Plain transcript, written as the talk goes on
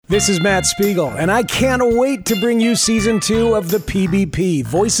This is Matt Spiegel, and I can't wait to bring you Season 2 of the PBP,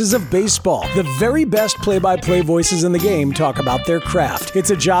 Voices of Baseball. The very best play-by-play voices in the game talk about their craft. It's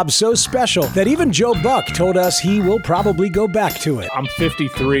a job so special that even Joe Buck told us he will probably go back to it. I'm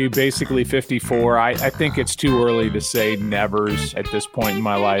 53, basically 54. I think it's too early to say nevers at this point in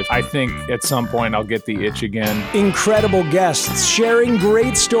my life. I think at some point I'll get the itch again. Incredible guests sharing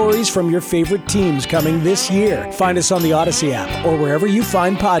great stories from your favorite teams coming this year. Find us on the Odyssey app or wherever you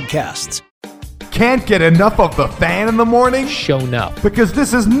find podcasts. Can't get enough of the Fan in the morning? Shown up. Because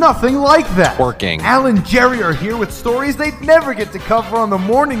this is nothing like that. Working. Al and Jerry are here with stories they'd never get to cover on the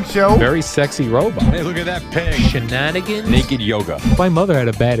morning show. Very sexy robot. Hey, look at that pig. Shenanigans. Naked yoga. My mother had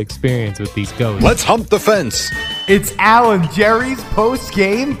a bad experience with these ghosts. Let's hump the fence. It's Al and Jerry's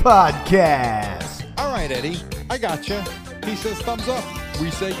post-game podcast. All right, Eddie. I got you. He says thumbs up.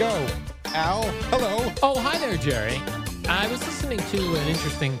 We say go. Al, hello. Oh, hi there, Jerry. I was listening to an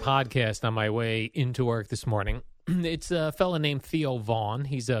interesting podcast on my way into work this morning. It's a fella named Theo Vaughn.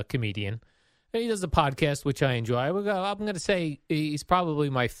 He's a comedian. He does a podcast, which I enjoy. I'm going to say he's probably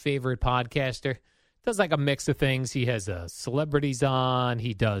my favorite podcaster. Does like a mix of things. He has celebrities on.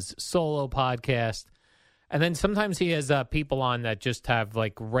 He does solo podcast. And then sometimes he has people on that just have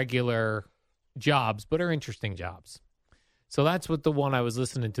like regular jobs, but are interesting jobs. So that's what the one I was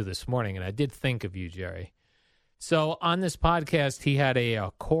listening to this morning. And I did think of you, Jerry. So on this podcast, he had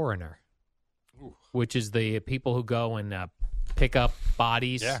a coroner, which is the people who go and pick up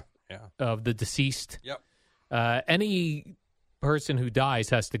bodies of the deceased. Yep. Any person who dies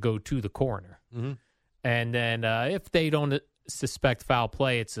has to go to the coroner. Mm-hmm. And then if they don't suspect foul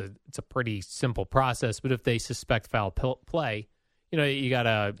play, it's a pretty simple process. But if they suspect foul play, you got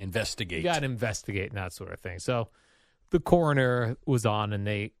to investigate. You got to investigate and that sort of thing. So the coroner was on, and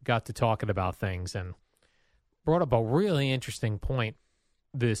they got to talking about things and brought up a really interesting point.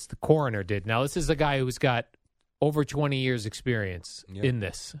 The coroner did. Now, this is a guy who's got over 20 years experience in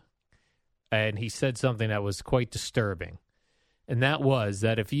this. And he said something that was quite disturbing. And that was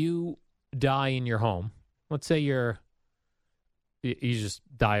that if you die in your home, let's say you just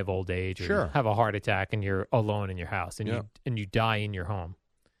die of old age or have a heart attack and you're alone in your house and you die in your home,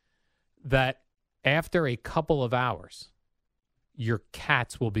 that after a couple of hours, your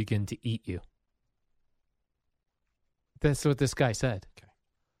cats will begin to eat you. That's what this guy said. Okay.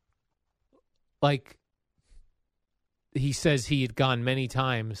 Like, he says he had gone many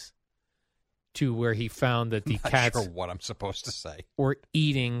times to where he found that the cats sure what I'm supposed to say. Were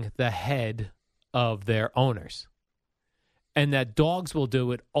eating the head of their owners. And that dogs will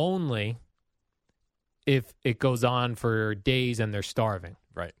do it only if it goes on for days and they're starving.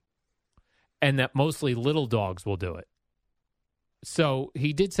 Right. And that mostly little dogs will do it. So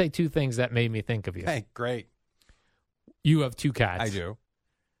he did say two things that made me think of you. Hey, great. You have two cats. I do.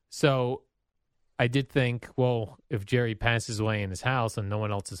 So I did think, well, if Jerry passes away in his house and no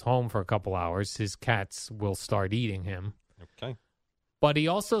one else is home for a couple hours, his cats will start eating him. Okay. But he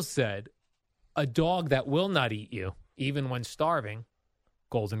also said a dog that will not eat you, even when starving,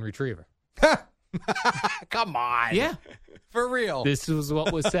 golden retriever. Come on. Yeah. For real. This was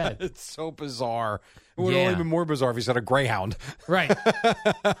what was said. It's so bizarre. It would have only been more bizarre if he said a greyhound. Right.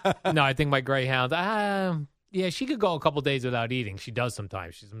 No, I think my greyhound, yeah, she could go a couple days without eating. She does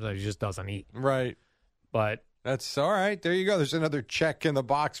sometimes. She just doesn't eat. Right. But that's all right. There you go. There's another check in the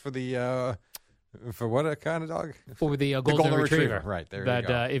box for the for what kind of dog? For the golden retriever. Right. There you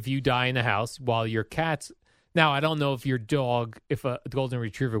go. If you die in the house while your cats... Now, I don't know if if a golden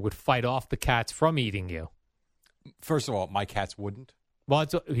retriever would fight off the cats from eating you. First of all, my cats wouldn't. Well,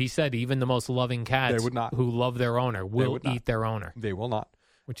 he said even the most loving cats they would not. Who love their owner will eat their owner. They will not.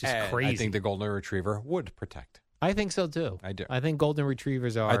 Which is crazy. I think the golden retriever would protect. I think so, too. I do. I think golden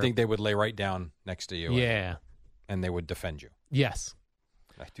retrievers are... I think they would lay right down next to you. Yeah. And they would defend you. Yes.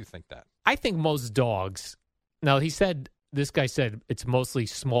 I do think that. I think most dogs... Now, this guy said it's mostly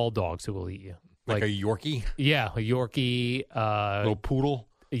small dogs who will eat you. Like a Yorkie? Yeah, a Yorkie. Little poodle?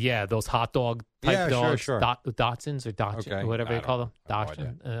 Yeah, those hot dog type dogs. Sure. Dachshunds or Dachshund, whatever you call them.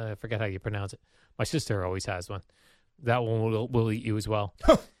 Dachshund. I forget how you pronounce it. My sister always has one. That one will eat you as well.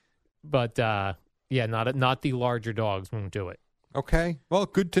 But, yeah, not the larger dogs won't do it. Okay. Well,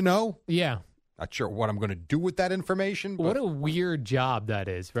 good to know. Yeah. Not sure what I'm going to do with that information. But... What a weird job that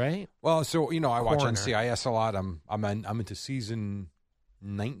is, right? Well, so, I watch NCIS a lot. I'm into season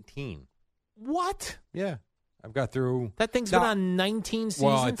 19. What? Yeah. I've got through... That thing's been on 19 seasons?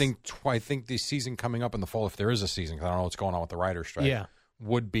 Well, I think the season coming up in the fall, if there is a season, because I don't know what's going on with the writer's strike,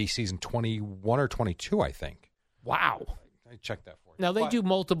 would be season 21 or 22, I think. Wow. I checked that for Now, they But- do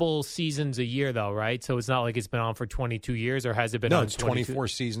multiple seasons a year, though, right? So it's not like it's been on for 22 years, or has it been No, on it's 22? 24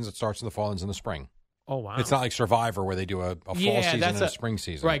 seasons. It starts in the fall, ends in the spring. Oh, wow. It's not like Survivor where they do a fall season and a spring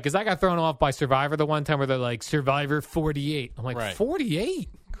season. Right, because I got thrown off by Survivor the one time where they're like, Survivor 48. I'm like, Right. 48?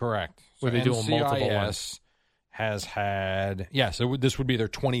 Correct. Where they do a multiple NCIS has had, so this would be their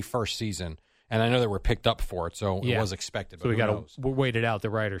 21st season. And I know they were picked up for it, so Yeah. it was expected. But So we who got knows? to wait it out, the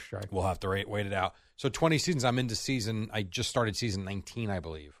writer's strike. We'll have to wait it out. So 20 seasons. I'm into I just started season 19, I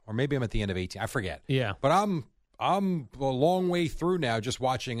believe. Or maybe I'm at the end of 18. I forget. Yeah. But I'm a long way through now, just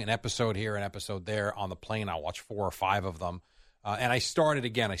watching an episode here, an episode there on the plane. I'll watch 4 or 5 of them. And I started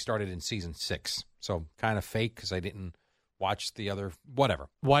in season 6. So kind of fake because I didn't watch the other, whatever.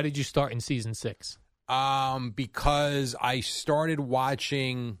 Why did you start in season 6? Because I started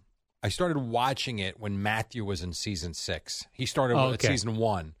watching it when Matthew was in season 6. He started at season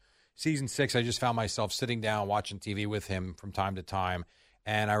 1. Season 6, I just found myself sitting down watching TV with him from time to time.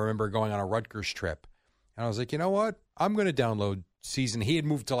 And I remember going on a Rutgers trip. And I was like, you know what? I'm going to download season. He had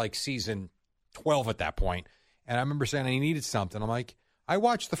moved to like season 12 at that point. And I remember saying he needed something. I'm like, I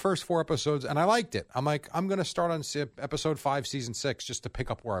watched the first 4 episodes and I liked it. I'm like, I'm going to start on episode 5, season 6, just to pick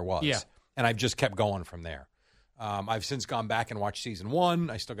up where I was. Yeah. And I've just kept going from there. I've since gone back and watched season 1.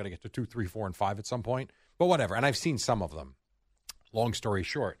 I still got to get to 2, 3, 4, and 5 at some point. But whatever. And I've seen some of them. Long story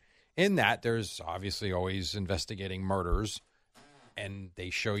short, in that, there's obviously always investigating murders. And they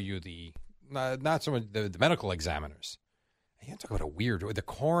show you not so much the medical examiners. You talk about the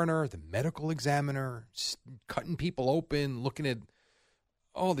coroner, the medical examiner, cutting people open, looking at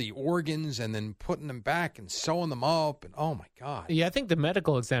all the organs and then putting them back and sewing them up. And oh, my God. Yeah, I think the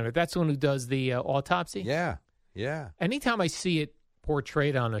medical examiner, that's the one who does the autopsy. Yeah. Yeah. Anytime I see it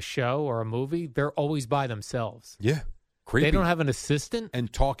portrayed on a show or a movie, they're always by themselves. Yeah. Creepy. They don't have an assistant?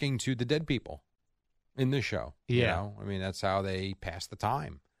 And talking to the dead people in this show. Yeah. You know? I mean, that's how they pass the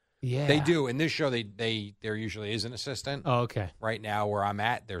time. Yeah. They do. In this show, there usually is an assistant. Oh, okay. Right now, where I'm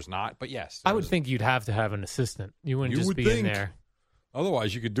at, there's not. But yes. I would think you'd have to have an assistant. You wouldn't just be in there.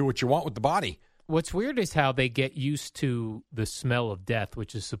 Otherwise, you could do what you want with the body. What's weird is how they get used to the smell of death,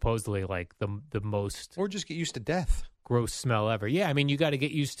 which is supposedly like the most Or just get used to death. gross smell ever. Yeah, I mean, you got to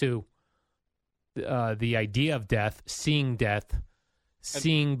get used to the idea of death, seeing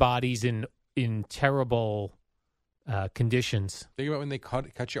bodies in terrible conditions. Think about when they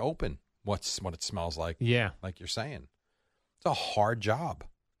cut you open. What it smells like. Yeah, Like you're saying, it's a hard job.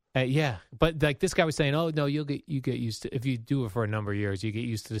 yeah. But like this guy was saying, oh no, you get used to if you do it for a number of years, you get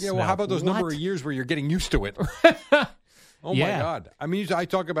used to the smell. Well, how about those number What? of years where you're getting used to it? Oh Yeah. my God! I mean, I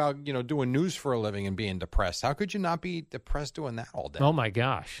talk about doing news for a living and being depressed. How could you not be depressed doing that all day? Oh my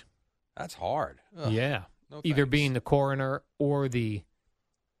gosh. That's hard. Ugh. Yeah. No Either thanks. being the coroner or the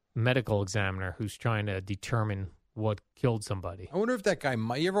medical examiner who's trying to determine what killed somebody. I wonder if that guy.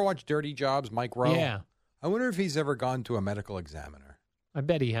 You ever watch Dirty Jobs, Mike Rowe? Yeah. I wonder if he's ever gone to a medical examiner. I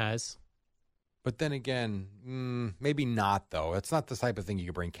bet he has. But then again, maybe not, though. It's not the type of thing you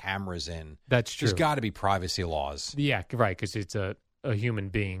could bring cameras in. That's true. There's got to be privacy laws. Yeah, right, because it's a human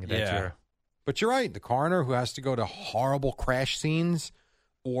being that Yeah. you're... But you're right. The coroner who has to go to horrible crash scenes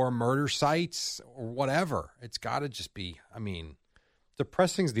or murder sites or whatever, it's got to just be,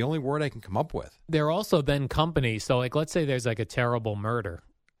 depressing is the only word I can come up with. There are also then companies, so like let's say there's like a terrible murder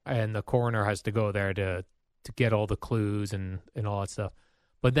and the coroner has to go there to get all the clues and all that stuff.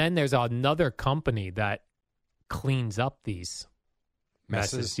 But then there's another company that cleans up these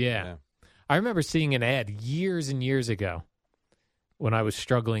messes. Yeah. I remember seeing an ad years and years ago when I was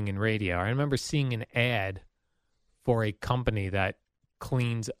struggling in radio. I remember seeing an ad for a company that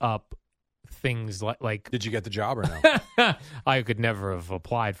cleans up things like Did you get the job or no? I could never have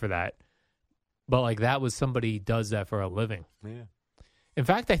applied for that. But like that was somebody does that for a living. Yeah. In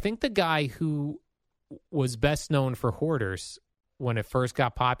fact, I think the guy who was best known for Hoarders when it first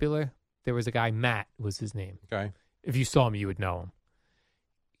got popular, there was a guy, Matt was his name. Okay. If you saw him, you would know him.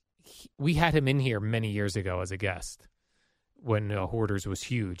 We had him in here many years ago as a guest when Hoarders was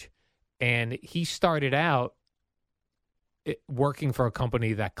huge. And he started out working for a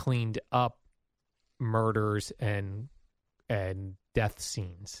company that cleaned up murders and death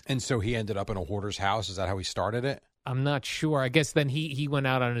scenes. And so he ended up in a hoarder's house. Is that how he started it? I'm not sure. I guess then he went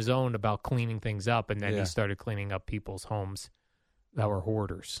out on his own about cleaning things up, and then Yeah. he started cleaning up people's homes that were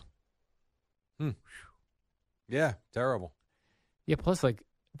hoarders. Yeah. Terrible. Yeah, plus, like,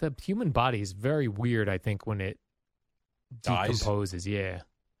 the human body is very weird, I think, when it Dies? decomposes. Yeah.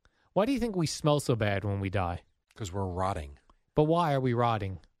 Why do you think we smell so bad when we die? Because we're rotting. But why are we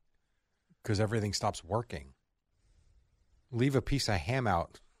rotting? Because everything stops working. Leave a piece of ham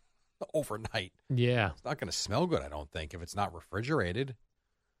out overnight. Yeah. It's not going to smell good, I don't think, if it's not refrigerated.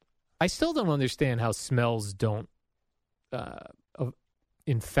 I still don't understand how smells don't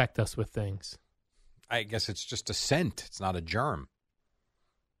infect us with things. I guess it's just a scent. It's not a germ.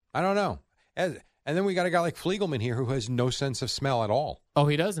 I don't know. And then we got a guy like Fliegelman here who has no sense of smell at all. Oh,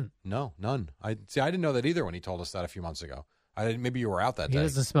 he doesn't? No, none. I didn't know that either when he told us that a few months ago. Maybe you were out that day. He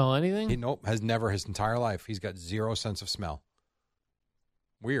doesn't smell anything? Nope, has never his entire life. He's got zero sense of smell.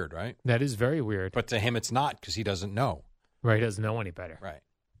 Weird, right? That is very weird. But to him, it's not because he doesn't know. Right, he doesn't know any better. Right.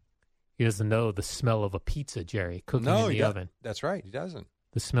 He doesn't know the smell of a pizza, Jerry, cooking in the oven. That's right. He doesn't.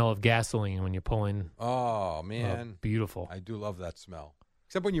 The smell of gasoline when you're pulling. Oh, man. Beautiful. I do love that smell.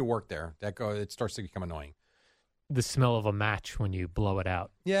 Except when you work there. It starts to become annoying. The smell of a match when you blow it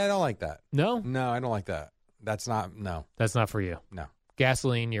out. Yeah, I don't like that. No? No, I don't like that. That's not for you. No.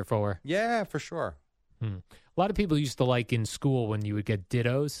 Gasoline, you're for? Yeah, for sure. A lot of people used to like in school when you would get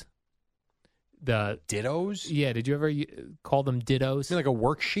dittos. The dittos? Yeah, did you ever call them dittos? You mean like a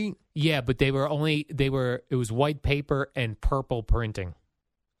worksheet? Yeah, but it was white paper and purple printing.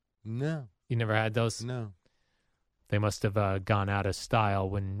 No. You never had those? No. They must have gone out of style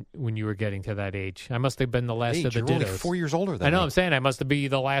when you were getting to that age. I must have been the last of the you're dittos. Only 4 years older than I know. me. I'm saying I must be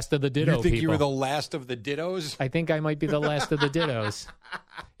the last of the ditto You think people. you were the last of the dittos? I think I might be the last of the dittos.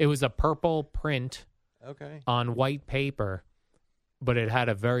 It was a purple print on white paper, but it had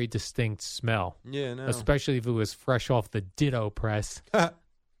a very distinct smell. Yeah, no. Especially if it was fresh off the ditto press.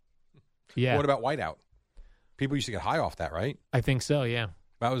 Yeah. What about whiteout? People used to get high off that, right? I think so, yeah.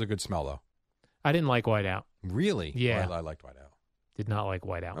 That was a good smell, though. I didn't like whiteout. Really? Yeah. I liked whiteout. Did not like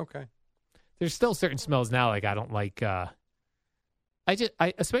whiteout. Okay. There's still certain smells now like I don't like.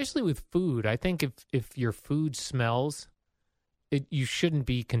 Especially with food. I think if your food smells, you shouldn't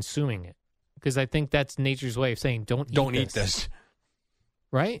be consuming it because I think that's nature's way of saying don't eat this.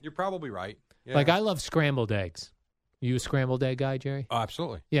 Right? You're probably right. Yeah. Like I love scrambled eggs. You a scrambled egg guy, Jerry? Oh,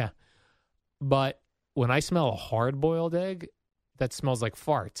 absolutely. Yeah. But when I smell a hard-boiled egg, that smells like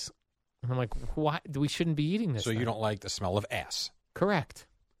farts. And I'm like, what? We shouldn't be eating this. So you don't like the smell of ass? Correct.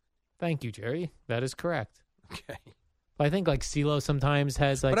 Thank you, Jerry. That is correct. Okay. But I think like CeeLo sometimes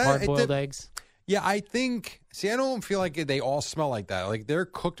has like hard-boiled eggs. Yeah, I think. See, I don't feel like they all smell like that. Like they're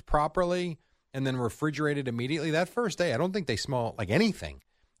cooked properly and then refrigerated immediately. That first day, I don't think they smell like anything.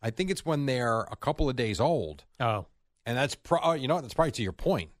 I think it's when they're a couple of days old. Oh. And that's that's probably to your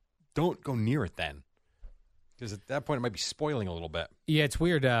point. Don't go near it then. Because at that point, it might be spoiling a little bit. Yeah, it's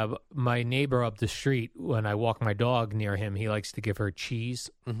weird. My neighbor up the street, when I walk my dog near him, he likes to give her cheese.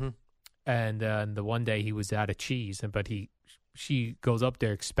 Mm-hmm. And the one day he was out of cheese, but she goes up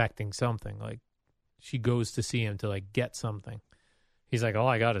there expecting something. Like she goes to see him to like get something. He's like, all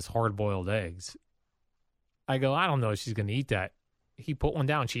I got is hard-boiled eggs. I go, I don't know if she's going to eat that. He put one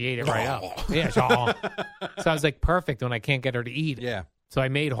down. She ate it right up. Yeah. So I was like, perfect when I can't get her to eat it. Yeah. So I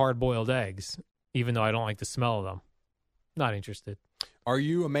made hard-boiled eggs, even though I don't like the smell of them. Not interested. Are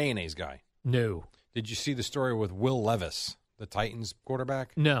you a mayonnaise guy? No. Did you see the story with Will Levis, the Titans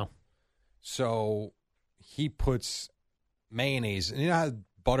quarterback? No. So he puts mayonnaise. And you know how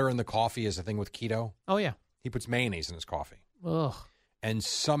butter in the coffee is a thing with keto? Oh, yeah. He puts mayonnaise in his coffee. Ugh. And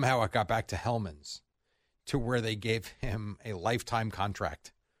somehow it got back to Hellman's to where they gave him a lifetime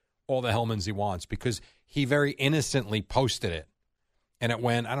contract, all the Hellmann's he wants, because he very innocently posted it. And it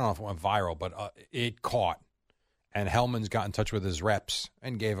went, I don't know if it went viral, but it caught. And Hellman's got in touch with his reps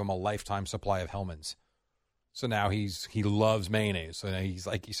and gave him a lifetime supply of Hellmann's. So now he loves mayonnaise. So now he's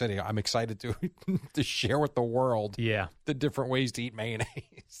like he said, I'm excited to share with the world the different ways to eat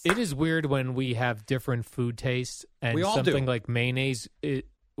mayonnaise. It is weird when we have different food tastes, and we all something do. Like mayonnaise, it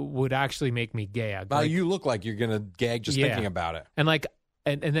would actually make me gag. Now you look like you're going to gag just thinking about it. And like,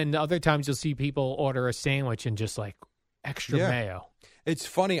 and then other times you'll see people order a sandwich and just like extra mayo. It's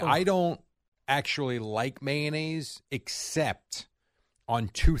funny. I don't actually like mayonnaise except on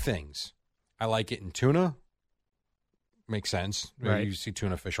two things. I like it in tuna. Makes sense. Right. You see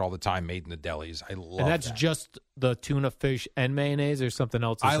tuna fish all the time made in the delis. I love And that's that. just the tuna fish and mayonnaise or something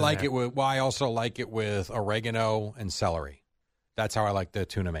else? I like it with, I also like it with oregano and celery. That's how I like the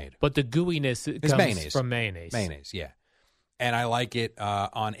tuna made. But the gooiness comes mayonnaise. from mayonnaise. Mayonnaise, yeah. And I like it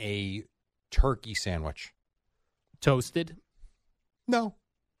on a turkey sandwich. Toasted? No,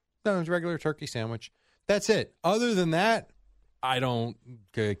 it's a regular turkey sandwich. That's it. Other than that, I don't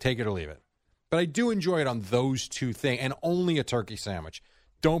take it or leave it. But I do enjoy it on those two things, and only a turkey sandwich.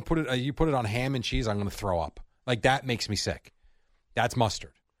 Don't put it. You put it on ham and cheese, I'm going to throw up. Like that makes me sick. That's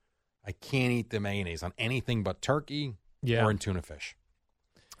mustard. I can't eat the mayonnaise on anything but turkey or in tuna fish.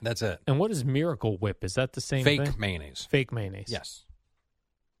 That's it. And what is Miracle Whip? Is that the same Fake thing? mayonnaise. Fake mayonnaise. Yes.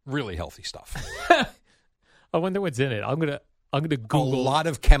 Really healthy stuff. I wonder what's in it. I'm gonna Google a lot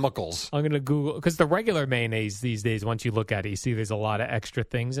of chemicals. I'm gonna Google because the regular mayonnaise these days, once you look at it, you see there's a lot of extra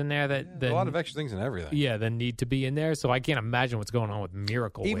things in there that a lot of extra things in everything. Yeah, that need to be in there. So I can't imagine what's going on with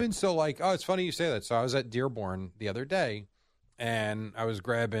Miracle Whip. Even so, like, it's funny you say that. So I was at Dearborn the other day, and I was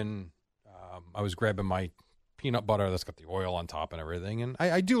grabbing my peanut butter that's got the oil on top and everything, and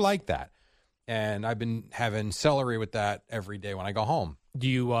I do like that. And I've been having celery with that every day when I go home. Do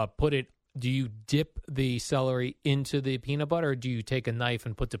you do you dip the celery into the peanut butter, or do you take a knife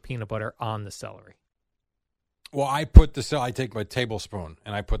and put the peanut butter on the celery? Well, I take my tablespoon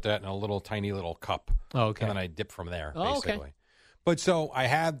and I put that in a tiny little cup. Oh, okay. And then I dip from there, Oh, basically. okay. But so I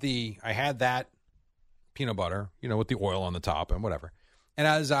had that peanut butter, with the oil on the top and whatever. And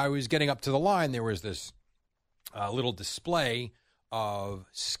as I was getting up to the line, there was this little display of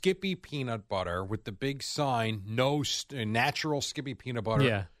Skippy peanut butter with the big sign, natural Skippy peanut butter,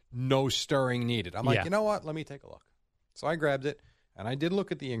 Yeah. no stirring needed. I'm like, Yeah. you know what? Let me take a look. So I grabbed it, and I did look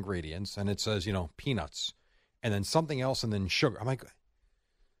at the ingredients, and it says, peanuts, and then something else, and then sugar. I'm like,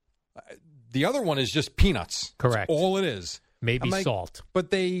 the other one is just peanuts. Correct. That's all it is. Maybe I'm like, salt.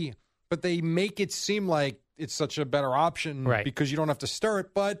 But they make it seem like it's such a better option Right. because you don't have to stir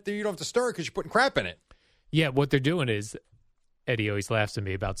it, but you don't have to stir it because you're putting crap in it. Yeah, what they're doing is, Eddie always laughs at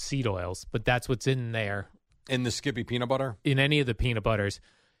me about seed oils, but that's what's in there. In the Skippy peanut butter? In any of the peanut butters.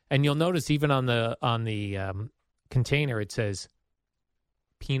 And you'll notice even on the container, it says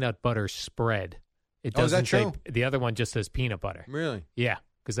peanut butter spread. It doesn't is that true? say, the other one just says peanut butter. Really? Yeah,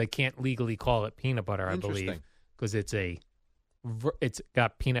 because they can't legally call it peanut butter, I believe, because it's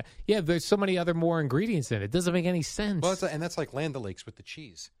got peanut. Yeah, there's so many other more ingredients in it. It doesn't make any sense. Well, that's like Land O'Lakes with the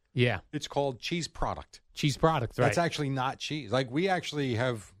cheese. Yeah. It's called cheese product. Cheese product, right. That's actually not cheese. Like we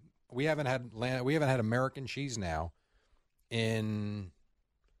haven't had American cheese now in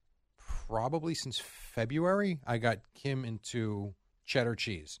probably since February. I got Kim into cheddar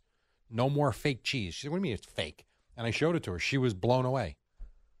cheese. No more fake cheese. She said, what do you mean it's fake? And I showed it to her. She was blown away.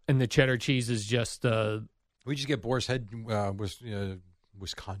 And the cheddar cheese is just we just get Boar's Head,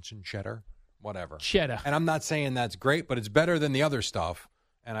 Wisconsin cheddar, whatever. cheddar. And I'm not saying that's great, but it's better than the other stuff.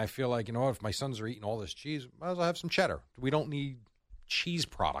 And I feel like, if my sons are eating all this cheese, might as well have some cheddar. We don't need cheese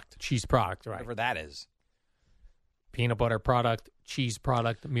product. Cheese product, right. Whatever that is. Peanut butter product, cheese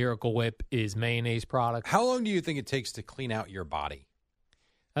product, Miracle Whip is mayonnaise product. How long do you think it takes to clean out your body?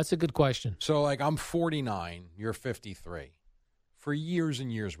 That's a good question. So, like, I'm 49, you're 53. For years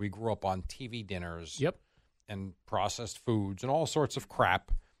and years, we grew up on TV dinners. Yep. And processed foods and all sorts of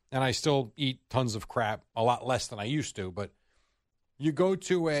crap. And I still eat tons of crap, a lot less than I used to. But you go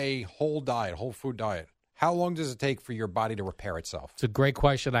to a whole food diet. How long does it take for your body to repair itself? It's a great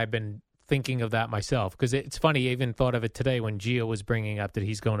question. I've been thinking of that myself because it's funny. I even thought of it today when Gio was bringing up that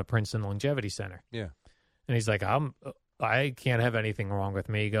he's going to Princeton Longevity Center. Yeah. And he's like, I can't have anything wrong with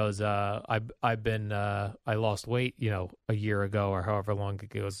me. He goes, I lost weight, a year ago or however long it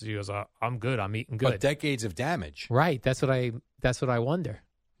goes. He goes, I'm good. I'm eating good. But decades of damage. Right. That's what I wonder.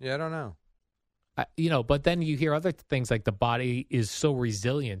 Yeah, I don't know. But then you hear other things like the body is so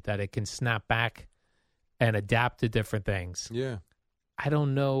resilient that it can snap back and adapt to different things. Yeah. I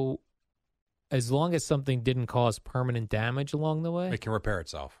don't know. As long as something didn't cause permanent damage along the way. It can repair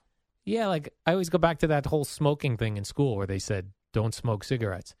itself. Yeah, like I always go back to that whole smoking thing in school where they said, don't smoke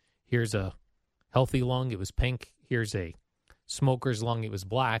cigarettes. Here's a healthy lung, it was pink. Here's a smoker's lung, it was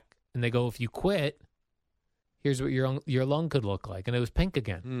black. And they go, if you quit, here's what your lung could look like. And it was pink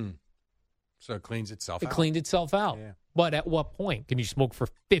again. So it cleans itself out. It cleaned itself out. Yeah. But at what point? Can you smoke for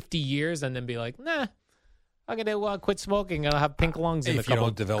 50 years and then be like, nah, I'm going to quit smoking and I'll have pink lungs in a couple weeks. If you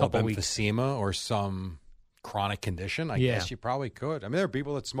don't develop emphysema or some chronic condition, I guess you probably could. I mean, there are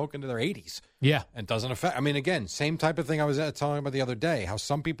people that smoke into their 80s. Yeah. And it doesn't affect. I mean, again, same type of thing I was telling about the other day, how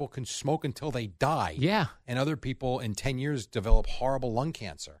some people can smoke until they die. Yeah. And other people in 10 years develop horrible lung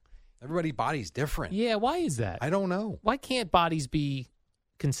cancer. Everybody's body's different. Yeah, why is that? I don't know. Why can't bodies be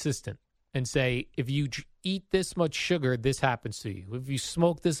consistent and say, if you eat this much sugar, this happens to you? If you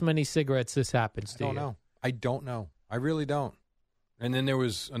smoke this many cigarettes, this happens to you? I don't know. I really don't. And then there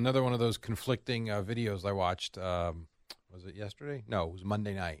was another one of those conflicting videos I watched. Was it yesterday? No, it was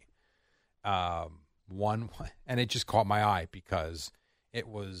Monday night. And it just caught my eye because it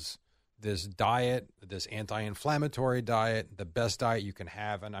was this diet, this anti-inflammatory diet, the best diet you can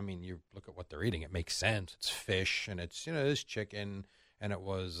have. And I mean, you look at what they're eating; it makes sense. It's fish, and it's it's chicken, and it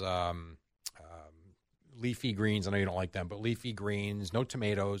was leafy greens. I know you don't like them, but leafy greens, no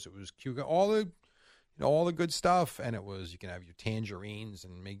tomatoes. It was cucumber, all the good stuff, and it was you can have your tangerines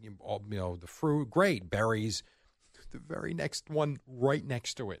and make all the fruit, great berries. the very next one right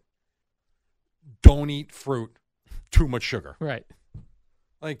next to it. Don't eat fruit. Too much sugar. Right.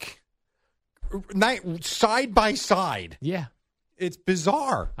 Like, side by side. Yeah. It's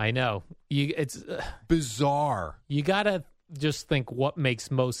bizarre. I know. It's bizarre. You got to just think what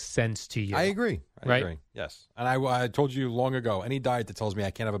makes most sense to you. I agree. I right? agree. Yes. And I told you long ago, any diet that tells me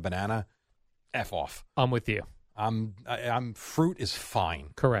I can't have a banana, F off. I'm with you. I'm fruit is fine.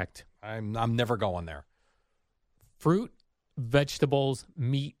 Correct. I'm never going there. Fruit, vegetables,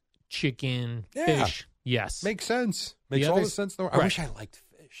 meat, chicken, fish. Yes. Makes sense. Makes all the sense. I wish I liked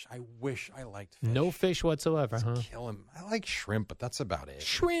fish. I wish I liked fish. No fish whatsoever, huh? Kill him. I like shrimp, but that's about it.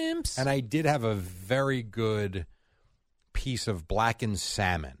 Shrimps. And I did have a very good piece of blackened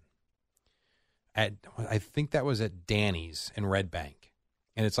salmon I think that was at Danny's in Red Bank.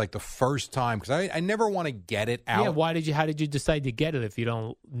 And it's like the first time, because I never want to get it out. Yeah, how did you decide to get it if you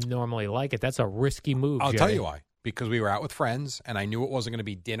don't normally like it? That's a risky move, I'll Jerry. tell you why. Because we were out with friends, and I knew it wasn't going to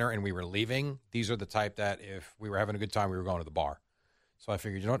be dinner, and we were leaving. These are the type that if we were having a good time, we were going to the bar. So I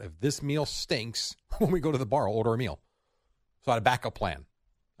figured, you know what, if this meal stinks, when we go to the bar, I'll order a meal. So I had a backup plan.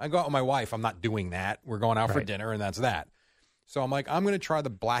 I go out with my wife. I'm not doing that. We're going out for dinner, and that's that. So I'm like, I'm going to try the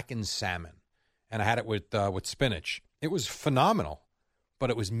blackened salmon. And I had it with spinach. It was phenomenal, but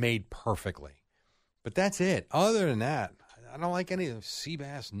it was made perfectly. But that's it. Other than that, I don't like any of the sea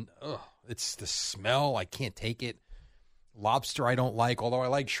bass. Ugh, it's the smell. I can't take it. Lobster I don't like, although I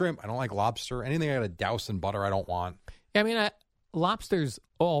like shrimp. I don't like lobster. Anything I got to douse in butter I don't want. Yeah, I mean, lobster's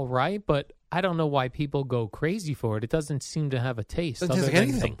all right, but I don't know why people go crazy for it. It doesn't seem to have a taste other than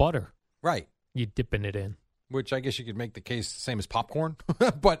anything. The butter. Right. You're dipping it in. Which I guess you could make the case the same as popcorn.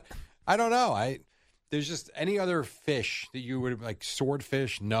 But I don't know. There's just any other fish that you would like.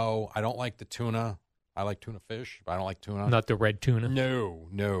 Swordfish, no. I don't like the tuna. I like tuna fish, but I don't like tuna. Not the red tuna?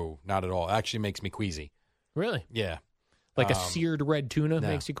 No, not at all. It actually makes me queasy. Really? Yeah. Like a seared red tuna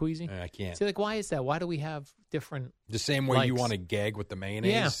makes you queasy? I can't. See, like, why is that? Why do we have different The same way likes? you want to gag with the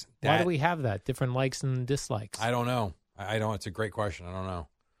mayonnaise? Yeah. Why do we have that? Different likes and dislikes? I don't know. I don't. It's a great question. I don't know.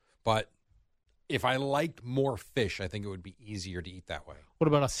 But if I liked more fish, I think it would be easier to eat that way. What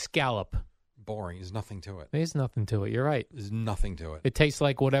about a scallop? Boring. There's nothing to it. There's nothing to it. You're right. There's nothing to it. It tastes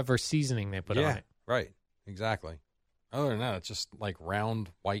like whatever seasoning they put on it. Right. Exactly. Other than that, it's just like round,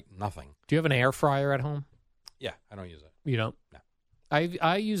 white, nothing. Do you have an air fryer at home? Yeah, I don't use it. You don't? No.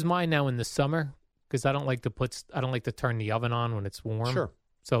 I use mine now in the summer because I don't like to turn the oven on when it's warm. Sure.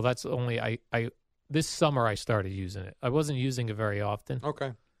 So that's only this summer I started using it. I wasn't using it very often.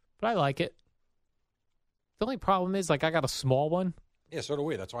 Okay. But I like it. The only problem is, like, I got a small one. Yeah, so do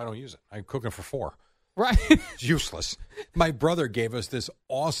we. That's why I don't use it. I'm cooking for 4. Right. It's useless. My brother gave us this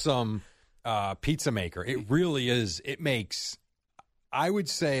awesome pizza maker. It really is. It makes, I would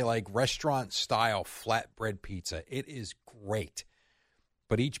say, like restaurant-style flatbread pizza. It is great.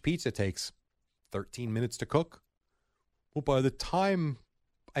 But each pizza takes 13 minutes to cook. Well, by the time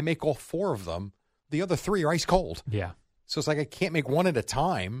I make all 4 of them, the other 3 are ice cold. Yeah. So it's like I can't make one at a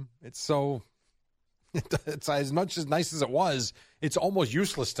time. It's as much as nice as it was, it's almost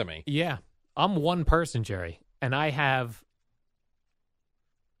useless to me. Yeah. I'm one person, Jerry, and I have,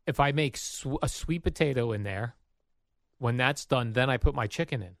 if I make a sweet potato in there, when that's done, then I put my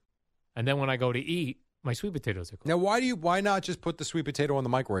chicken in. And then when I go to eat, my sweet potatoes are cooked. Now, why not just put the sweet potato in the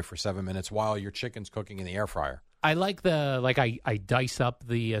microwave for 7 minutes while your chicken's cooking in the air fryer? I like I dice up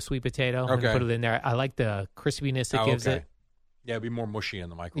the sweet potato and put it in there. I like the crispiness it gives it. Yeah, it'd be more mushy in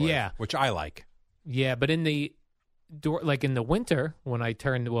the microwave. Yeah. Which I like. Yeah, but in the winter, when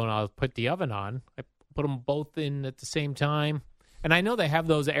I'll put the oven on, I put them both in at the same time. And I know they have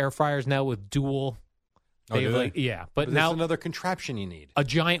those air fryers now with dual. Yeah, but now there's another contraption you need. A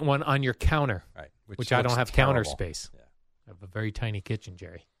giant one on your counter, right? Which I don't have terrible. counter space. Yeah. I have a very tiny kitchen,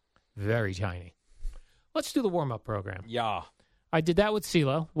 Jerry. Very tiny. Let's do the warm-up program. Yeah. I did that with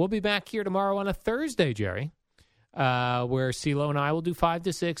CeeLo. We'll be back here tomorrow on a Thursday, Jerry, where CeeLo and I will do 5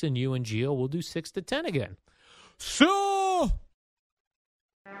 to 6, and you and Gio will do 6 to 10 again. So,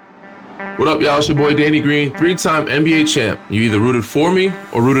 what up, y'all? It's your boy Danny Green, 3-time NBA champ. You either rooted for me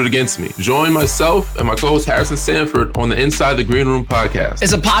or rooted against me. Join myself and my co-host Harrison Sanford on the Inside the Green Room podcast.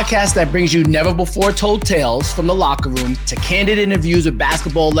 It's a podcast that brings you never-before-told tales from the locker room to candid interviews with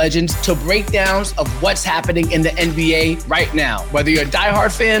basketball legends to breakdowns of what's happening in the NBA right now. Whether you're a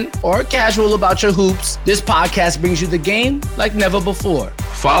diehard fan or casual about your hoops, this podcast brings you the game like never before.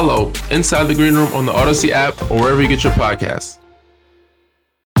 Follow Inside the Green Room on the Odyssey app or wherever you get your podcasts.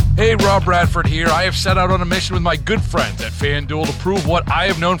 Hey, Rob Bradford here. I have set out on a mission with my good friends at FanDuel to prove what I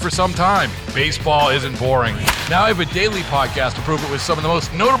have known for some time. Baseball isn't boring. Now I have a daily podcast to prove it with some of the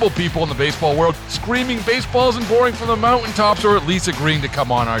most notable people in the baseball world, screaming baseball isn't boring from the mountaintops, or at least agreeing to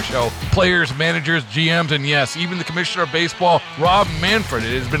come on our show. Players, managers, GMs, and yes, even the commissioner of baseball, Rob Manfred.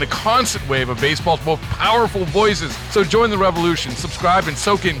 It has been a constant wave of baseball's most powerful voices. So join the revolution. Subscribe and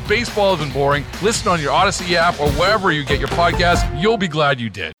soak in Baseball Isn't Boring. Listen on your Odyssey app or wherever you get your podcasts. You'll be glad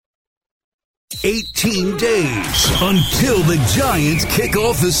you did. 18 days until the Giants kick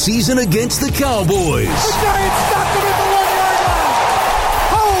off the season against the Cowboys. The Giants stopped them at the 1-yard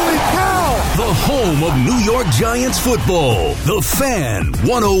line. Holy cow! The home of New York Giants football. The Fan,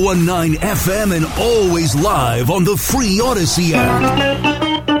 101.9 FM, and always live on the free Odyssey app.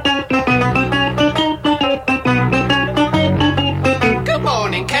 Good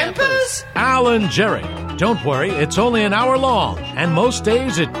morning, campers. Alan Jerry. Don't worry, it's only an hour long, and most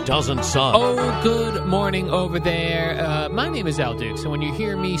days it doesn't suck. Oh, good morning over there. My name is Al Duke, so when you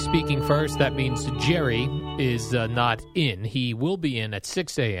hear me speaking first, that means Jerry is not in. He will be in at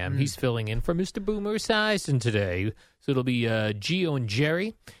 6 a.m. He's filling in for Mr. Boomer Esiason today. So it'll be Gio and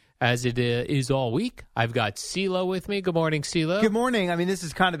Jerry, as it is all week. I've got CeeLo with me. Good morning, CeeLo. Good morning. I mean, this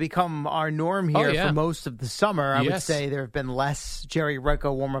has kind of become our norm here for most of the summer. I would say there have been less Jerry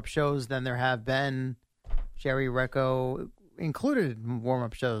Recco warm-up shows than there have been Jerry Recco included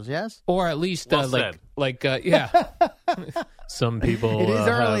warm-up shows, yes? Or at least, yeah. Some people It is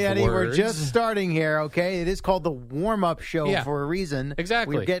early, have Eddie. words. We're just starting here, okay? It is called the warm-up show for a reason.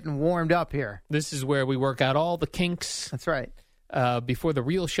 Exactly. We're getting warmed up here. This is where we work out all the kinks. That's right. Before the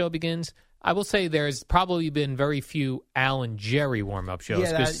real show begins. I will say there's probably been very few Al and Jerry warm-up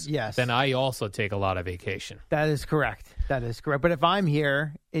shows. Yes. Then I also take a lot of vacation. That is correct. But if I'm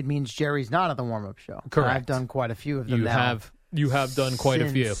here, it means Jerry's not on the warm-up show. Correct. I've done quite a few of them now. You have done quite a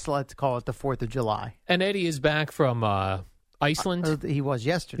few. Let's call it the 4th of July. And Eddie is back from Iceland. He was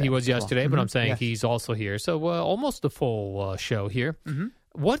yesterday. But I'm saying he's also here. So almost a full show here. Mm-hmm.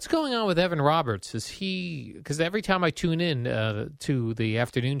 What's going on with Evan Roberts? Is he, because every time I tune in to the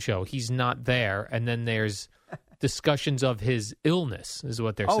afternoon show, he's not there, and then there's discussions of his illness, is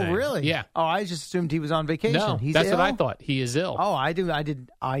what they're saying. Oh, really? Yeah. Oh, I just assumed he was on vacation. No, He's that's ill? what I thought. He is ill. Oh, I did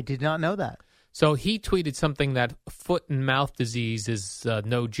not know that. So he tweeted something that foot and mouth disease is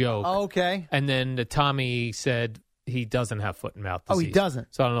no joke. Oh, okay. And then Tommy said he doesn't have foot and mouth disease. Oh, he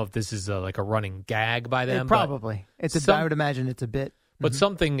doesn't. So I don't know if this is like a running gag by them. Probably. I would imagine it's a bit. But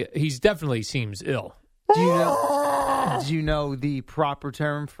something, he's definitely seems ill. Do you know the proper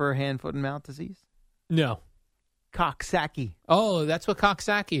term for hand, foot, and mouth disease? No. Coxsackie. Oh, that's what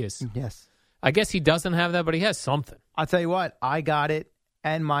Coxsackie is. Yes. I guess he doesn't have that, but he has something. I'll tell you what, I got it,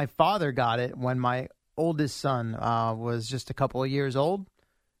 and my father got it when my oldest son was just a couple of years old.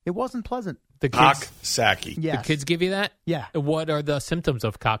 It wasn't pleasant. The kids, Coxsackie. Yes. The kids give you that? Yeah. What are the symptoms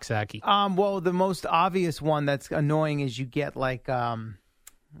of Coxsackie? Well, the most obvious one that's annoying is you get like,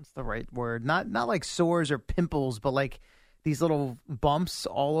 what's the right word? Not like sores or pimples, but like these little bumps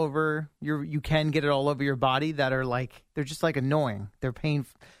all over you can get it all over your body that are like, they're just like annoying. They're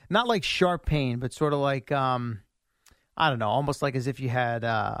painful. Not like sharp pain, but sort of like, I don't know, almost like as if you had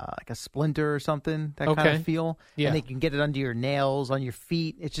like a splinter or something, that kind of feel. Yeah. And they can get it under your nails, on your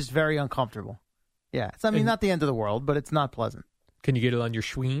feet. It's just very uncomfortable. Yeah. It's, not the end of the world, but it's not pleasant. Can you get it on your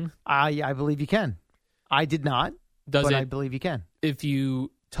schween? I believe you can. I did not, I believe you can. If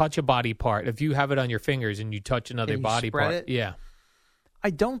you touch a body part, if you have it on your fingers and you touch another body part. It? Yeah. I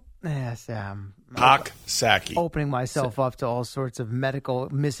don't. Coxsackie. Opening myself up to all sorts of medical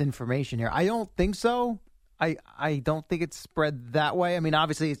misinformation here. I don't think so. I don't think it's spread that way. I mean,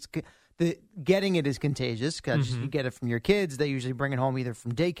 obviously, getting it is contagious because you get it from your kids. They usually bring it home either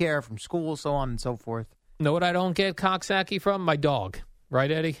from daycare, from school, so on and so forth. Know what I don't get Coxsackie from? My dog. Right,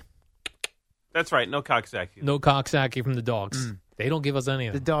 Eddie? That's right. No Coxsackie. No Coxsackie from the dogs. They don't give us any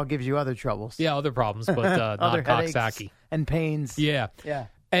of them. The dog gives you other troubles. Yeah, other problems, but other not Coxsackie. And pains. Yeah. Yeah.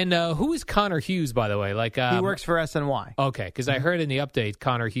 And who is Connor Hughes, by the way? Like he works for SNY. Okay, because I heard in the update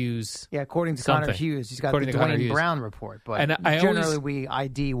Connor Hughes. Yeah, according to Connor Hughes, he's got the Dwayne Brown report. But generally, we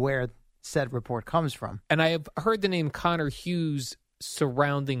ID where said report comes from. And I have heard the name Connor Hughes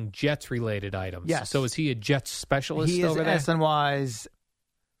surrounding Jets-related items. Yes. So is he a Jets specialist over there? He is SNY's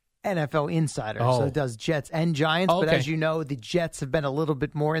NFL insider, so it does Jets and Giants. Okay. But as you know, the Jets have been a little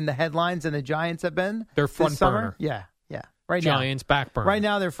bit more in the headlines than the Giants have been. They're front burner. Yeah. Right Giants now, back burner. Right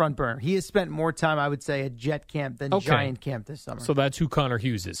now, they're front burner. He has spent more time, I would say, at Jet camp than Giant camp this summer. So that's who Connor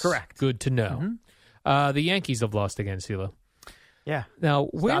Hughes is. Correct. Good to know. Mm-hmm. The Yankees have lost again, CeeLo. Yeah. Now,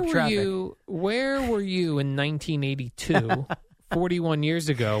 where were you in 1982 41 years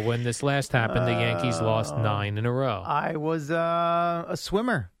ago, when this last happened, the Yankees lost 9 in a row. I was a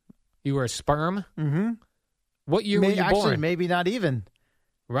swimmer. You were a sperm? Mm-hmm. What year were you born? Actually, maybe not even.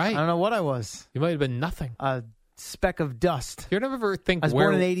 Right. I don't know what I was. You might have been nothing. A speck of dust. You ever think I was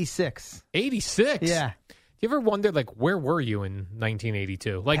born in 86. 86? Yeah. You ever wondered, like, where were you in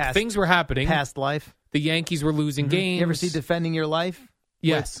 1982? Like, things were happening. Past life. The Yankees were losing games. You ever see Defending Your Life?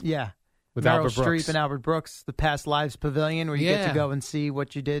 Yes. With Albert Meryl Brooks. Streep and Albert Brooks, the Past Lives Pavilion, where you get to go and see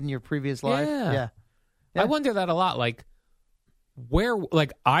what you did in your previous life. Yeah. I wonder that a lot. Like, where,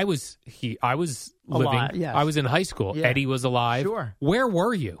 like, I was living. Alive, yes. I was in high school. Yeah. Eddie was alive. Sure. Where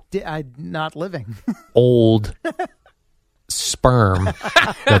were you? Not living. Old sperm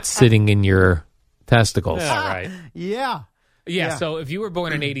that's sitting in your testicles. Yeah, right. Yeah. So if you were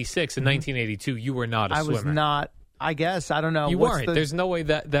born in 86 and 1982, you were not a swimmer. I was not. I guess. I don't know. You weren't. There's no way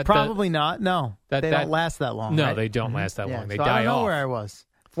that probably not. No. They don't last that long. No, right? they don't last that long. They so die I don't know off. where I was.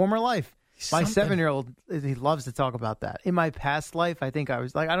 Former life. My Something. 7-year-old, he loves to talk about that. In my past life, I think I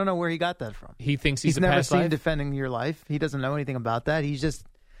was like, I don't know where he got that from. He thinks he's a never past seen life? Defending Your Life. He doesn't know anything about that. He's just,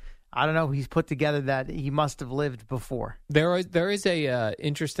 I don't know. He's put together that he must have lived before. There is a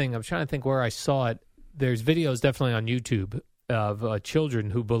interesting. I'm trying to think where I saw it. There's videos definitely on YouTube of children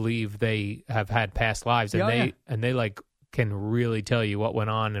who believe they have had past lives, and they like can really tell you what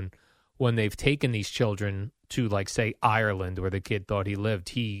went on. And when they've taken these children to, like, say, Ireland, where the kid thought he lived,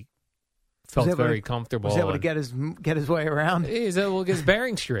 he felt very comfortable. Was able to get his way around. He's able to get his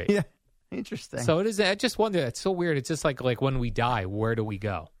bearings straight. Yeah, interesting. So it is. I just wonder. It's so weird. It's just like when we die, where do we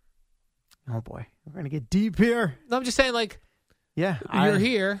go? Oh boy, we're gonna get deep here. No, I'm just saying, like, yeah, you're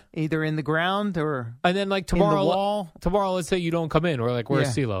here, either in the ground or and then like tomorrow, in the wall. Tomorrow, let's say you don't come in. We're like, where's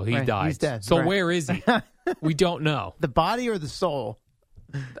CeeLo? He died. He's dead. So right. where is he? We don't know. The body or the soul?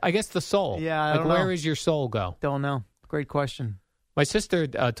 I guess the soul. Yeah, I don't know. Where is your soul go? Don't know. Great question. My sister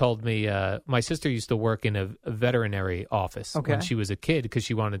told me. My sister used to work in a veterinary office when she was a kid because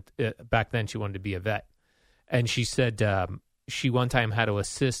she wanted back then she wanted to be a vet, and she said she one time had to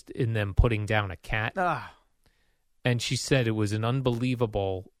assist in them putting down a cat. And she said it was an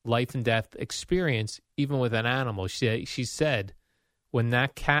unbelievable life and death experience, even with an animal. She said when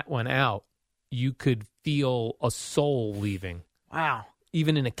that cat went out, you could feel a soul leaving. Wow.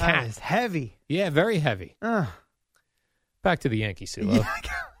 Even in a cat. That is heavy. Yeah, very heavy. Back to the Yankees, CeeLo.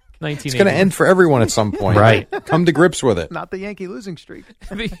 1980. It's going to end for everyone at some point. Right. Come to grips with it. Not the Yankee losing streak.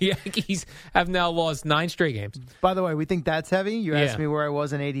 The Yankees have now lost 9 straight games. By the way, we think that's heavy. You asked me where I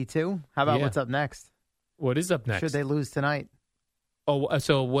was in 82. How about what's up next? What is up next? Should they lose tonight? Oh,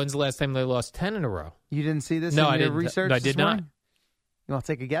 so when's the last time they lost 10 in a row? You didn't see this No, in I your didn't. research No, I this did not. morning? You want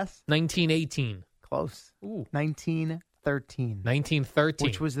to take a guess? 1918. Close. Ooh. 1913. 1913.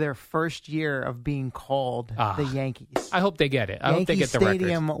 Which was their first year of being called the Yankees. I hope they get it. I hope they get the record.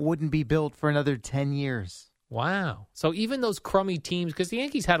 Stadium wouldn't be built for another 10 years. Wow. So even those crummy teams, because the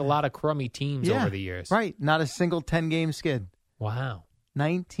Yankees had a lot of crummy teams over the years. Right. Not a single 10-game skid. Wow.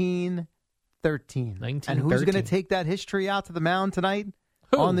 1913. And who's 1913. going to take that history out to the mound tonight?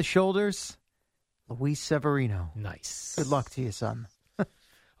 Who? On the shoulders? Luis Severino. Nice. Good luck to you, son.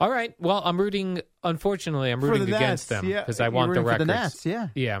 All right. Well, unfortunately, I'm rooting against them because I want the for records. the Nats, yeah.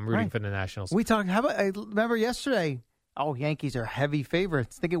 Yeah, I'm rooting for the Nationals. We talked, I remember yesterday, Yankees are heavy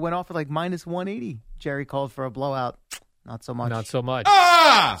favorites. I think it went off at like minus 180. Jerry called for a blowout. Not so much. Not so much.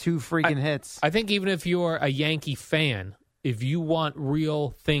 2 freaking hits. I think even if you're a Yankee fan, if you want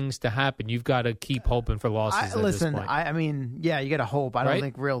real things to happen, you've got to keep hoping for losses at this point. I mean, yeah, you got to hope. I don't Right?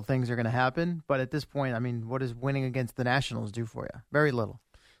 think real things are going to happen. But at this point, I mean, what does winning against the Nationals do for you? Very little.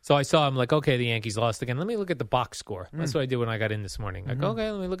 So I saw him like, okay, the Yankees lost again. Let me look at the box score. That's what I did when I got in this morning. Like,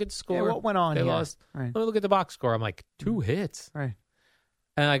 okay, let me look at the score. Yeah, what went on They here? lost. Right. Let me look at the box score. I'm like, 2 hits. Right.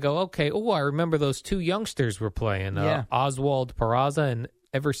 And I go, okay. Oh, I remember those 2 youngsters were playing. Yeah. Oswald Peraza and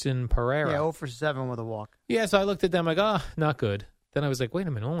Everson Pereira. Yeah, 0 for 7 with a walk. Yeah, so I looked at them like, not good. Then I was like, wait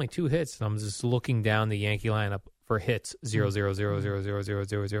a minute, only 2 hits. And I'm just looking down the Yankee lineup for hits, 0, 0, 0, 0, 0, 0,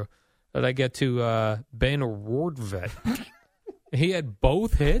 0, 0. But I get to Ben Rortvedt. He had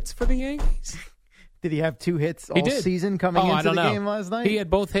both hits for the Yankees. Did he have 2 hits all season coming I into don't the know. game last night? He had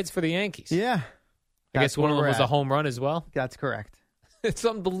both hits for the Yankees. Yeah. I guess one of them was a home run as well. That's correct. It's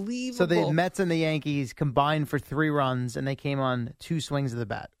unbelievable. So the Mets and the Yankees combined for 3 runs, and they came on 2 swings of the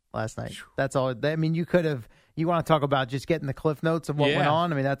bat last night. That's all. I mean, you could have. You want to talk about just getting the cliff notes of what went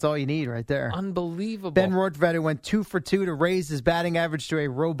on? I mean, that's all you need right there. Unbelievable. Ben Rortvedt went 2 for 2 to raise his batting average to a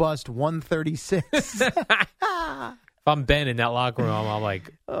robust 136. If I'm Ben in that locker room, I'm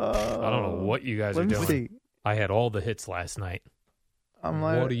like, I don't know what you guys are doing. See. I had all the hits last night. I'm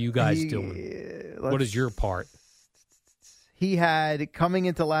like, what are you guys doing? What is your part? He had, coming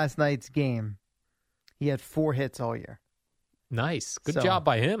into last night's game, he had 4 hits all year. Nice. Good job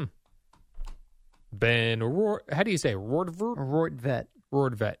by him. Ben, how do you say? Rortvedt.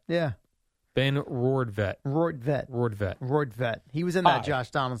 Rortvedt. Yeah. Ben Rortvedt. Rortvedt. He was in that Josh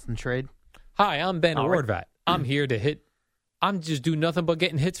Donaldson trade. Hi, I'm Ben Rortvedt. Right. I'm here to hit. I'm just do nothing but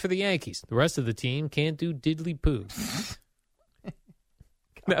getting hits for the Yankees. The rest of the team can't do diddly poo.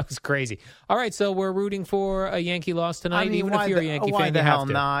 That was crazy. All right, so we're rooting for a Yankee loss tonight. Even if you're a Yankee fan, why the you hell have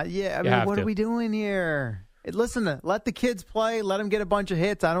to. not? Yeah, I mean, what are we doing here? Listen, let the kids play. Let them get a bunch of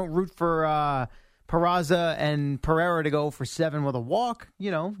hits. I don't root for Peraza and Pereira to go for 7 with a walk.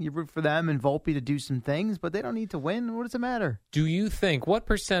 You root for them and Volpe to do some things, but they don't need to win. What does it matter? Do you think, what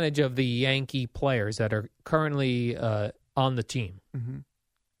percentage of the Yankee players that are currently on the team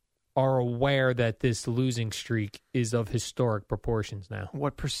are aware that this losing streak is of historic proportions now?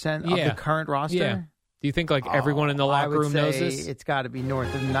 What percent of the current roster? Yeah. Do you think everyone in the locker room knows this? It's got to be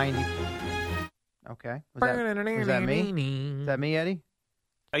north of 90. Okay. Was that me? Is that me, Eddie?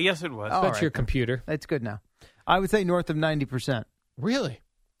 Yes, it was. That's your computer. It's good now. I would say north of 90%. Really?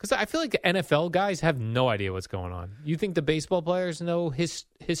 Because I feel like the NFL guys have no idea what's going on. You think the baseball players know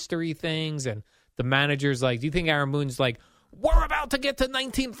history things and the managers, do you think Aaron Boone's we're about to get to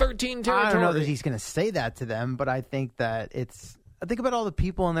 1913 territory? I don't know that he's going to say that to them, but I think that I think about all the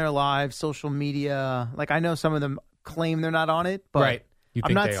people in their lives, social media. I know some of them claim they're not on it, but right.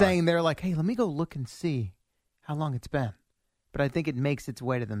 I'm not saying they're like, hey, let me go look and see how long it's been. But I think it makes its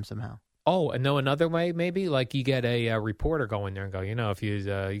way to them somehow. Oh, and another way, maybe? You get a reporter go in there and go, if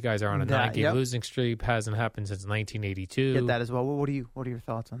you guys are on a 9-game losing streak, hasn't happened since 1982. Get that as well. What are your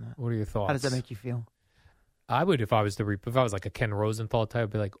thoughts on that? What are your thoughts? How does that make you feel? I would, if I was like a Ken Rosenthal type, I'd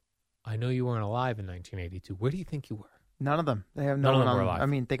be like, I know you weren't alive in 1982. Where do you think you were? None of them. They have none of them were alive. I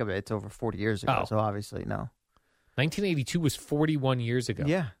mean, think of it. It's over 40 years ago, so obviously, no. 1982 was 41 years ago.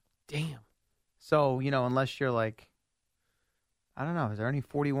 Yeah. Damn. So, unless you're I don't know. Is there any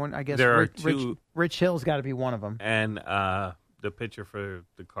 41? I guess there are 2. Rich Hill's got to be one of them. And the pitcher for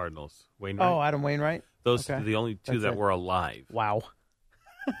the Cardinals, Wainwright. Oh, Adam Wainwright? Those are the only 2 that were alive. Wow.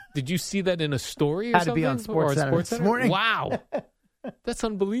 Did you see that in a story or Had something? to be on SportsCenter this morning. Wow. That's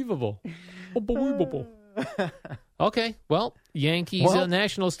unbelievable. Unbelievable. Okay. Well, Yankees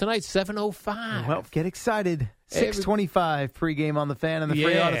Nationals tonight, 7:05. Well, get excited. 6:25 pregame on the Fan and the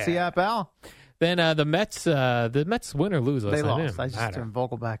Free Odyssey app, Al. Then the Mets win or lose last night. They lost. I just turned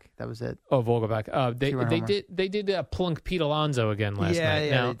Vogelback. That was it. Oh, Vogelback. They did plunk Pete Alonso again last night.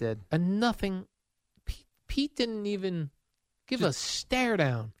 Yeah, they did. And nothing. Pete didn't even give a stare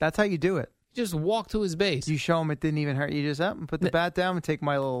down. That's how you do it. He just walked to his base. You show him it didn't even hurt. You just put the bat down and take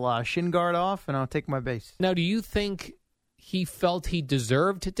my little shin guard off, and I'll take my base. Now, do you think he felt he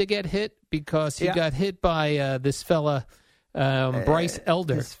deserved to get hit because he got hit by this fella, Bryce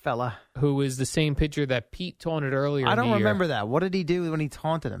Elder? This fella. Who is the same pitcher that Pete taunted earlier I don't in the remember year. that. What did he do when he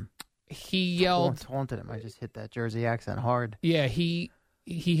taunted him? He yelled. Taunted him. I just hit that Jersey accent hard. Yeah, he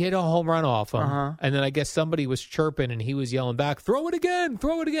hit a home run off him. And then I guess somebody was chirping and he was yelling back, throw it again.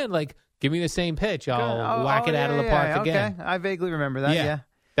 Like, give me the same pitch. I'll whack it out of the park again. Okay. I vaguely remember that, yeah.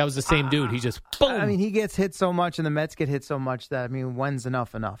 That was the same dude. He just, boom. I mean, he gets hit so much and the Mets get hit so much that, when's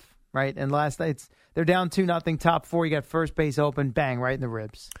enough? Right? And last night, they're down 2-0, top 4. You got first base open, bang, right in the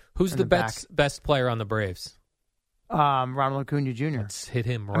ribs. Who's the best player on the Braves? Ronald Acuna Jr. Let's hit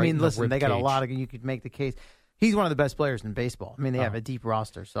him right in the listen, rib they got cage. a lot of, you could make the case. He's one of the best players in baseball. They have a deep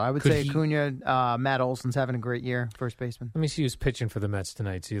roster. So I would say Acuna, Matt Olson's having a great year, first baseman. Let me see who's pitching for the Mets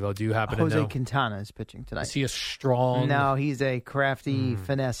tonight, CeeLo. Do you happen to know? Jose Quintana is pitching tonight. Is he a strong? No, he's a crafty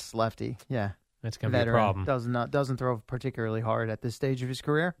finesse lefty. Yeah. That's going to be a problem. Doesn't throw particularly hard at this stage of his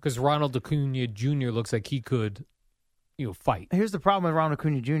career. Because Ronald Acuna Jr. looks like he could, fight. Here's the problem with Ronald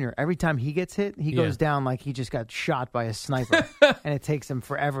Acuna Jr. Every time he gets hit, he goes down like he just got shot by a sniper, and it takes him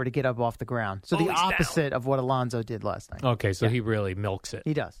forever to get up off the ground. So the opposite of what Alonso did last night. Okay, so he really milks it.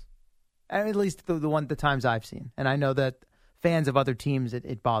 He does. At least the times I've seen. And I know that fans of other teams,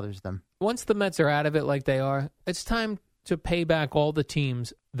 it bothers them. Once the Mets are out of it like they are, it's time to pay back all the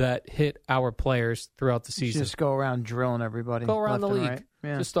teams that hit our players throughout the season. Just go around drilling everybody. Go around the league. Right.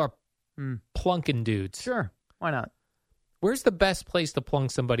 Yeah. Just start plunking dudes. Sure. Why not? Where's the best place to plunk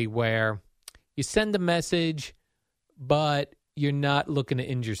somebody where you send a message, but you're not looking to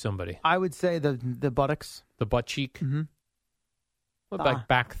injure somebody? I would say the buttocks. The butt cheek? Mm-hmm. What about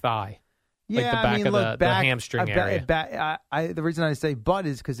back thigh? Yeah, like the back of the hamstring area. The reason I say butt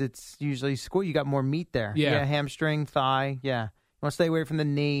is because it's usually you got more meat there. Yeah. Hamstring, thigh. Yeah. You want to stay away from the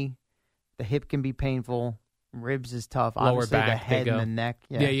knee. The hip can be painful. Ribs is tough. Lower Obviously, back, the head they go. and the neck.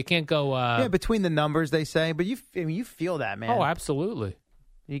 Yeah, you can't go. Between the numbers, they say, but you feel that, man. Oh, absolutely.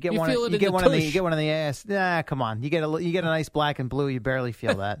 You get You one. feel it You in get the one on the. tush. You get one on the ass. Nah, come on. You get a nice black and blue. You barely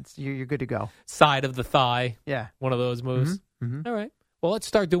feel that. You're good to go. Side of the thigh. Yeah, one of those moves. Mm-hmm. All right. Well, let's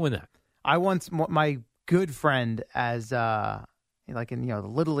start doing that. I once my good friend as like in the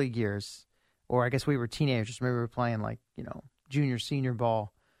little league years, or I guess we were teenagers. Maybe we were playing like junior senior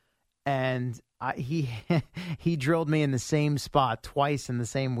ball, and he drilled me in the same spot twice in the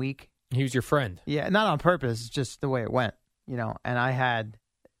same week. He was your friend. Yeah, not on purpose, just the way it went, and I had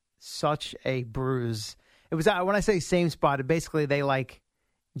such a bruise. It was when I say same spot, basically they like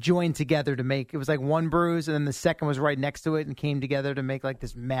joined together to make, it was like one bruise, and then the second was right next to it and came together to make like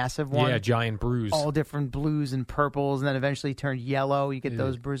this massive one. Yeah, giant bruise. All different blues and purples, and then eventually turned yellow. You get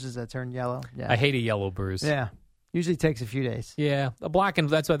those bruises that turn yellow. Yeah. I hate a yellow bruise. Yeah. Usually takes a few days. Yeah,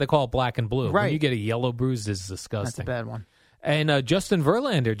 that's why they call it black and blue. Right. When you get a yellow bruise, it's disgusting. That's a bad one. And Justin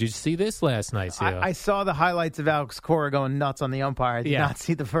Verlander, did you see this last night, Sia? I saw the highlights of Alex Cora going nuts on the umpire. I did not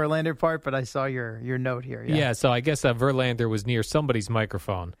see the Verlander part, but I saw your note here. Yeah, so I guess Verlander was near somebody's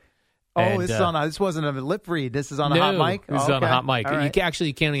microphone. Oh, And, this wasn't a lip read. This is on a hot mic? This is on a hot mic. All right.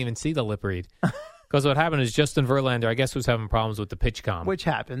 You can't even see the lip read. Because what happened is Justin Verlander, I guess, was having problems with the pitch comm. Which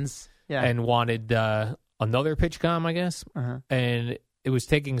happens. Yeah. And wanted another pitch comm, I guess. Uh-huh. And it was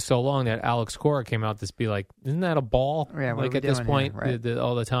taking so long that Alex Cora came out to be like, isn't that a ball? Yeah, what like are we at this doing point, here? Right.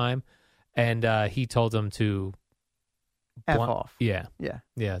 all the time. And he told him to F off. Yeah. Yeah.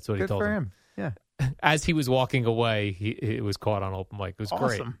 Yeah, that's what he Good told for him. Yeah. As he was walking away, it was caught on open mic. It was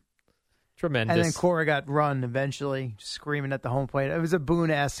great. Awesome. Tremendous. And then Cora got run eventually, screaming at the home plate. It was a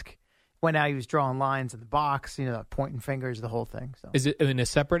Boone-esque. Went out, he was drawing lines in the box, pointing fingers, the whole thing. So. Is it in a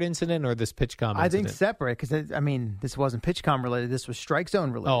separate incident or this pitch comm incident? I think separate, because, this wasn't pitch comm related. This was strike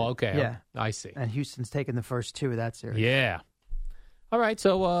zone related. Oh, okay. Yeah. I see. And Houston's taking the first two of that series. Yeah. All right,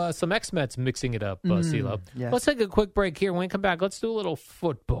 so some X-Mets mixing it up, CeeLo. Yes. Let's take a quick break here. When we come back, let's do a little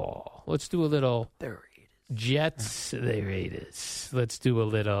football. Let's do a little Jets, the Raiders. Let's do a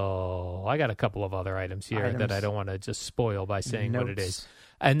little... I got a couple of other items here that I don't want to just spoil by saying what it is.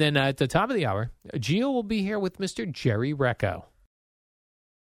 And then at the top of the hour, Gio will be here with Mr. Jerry Recco.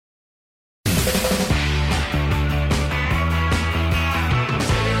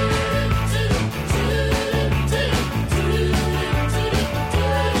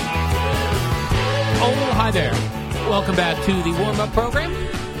 Oh, hi there. Welcome back to the warm-up program.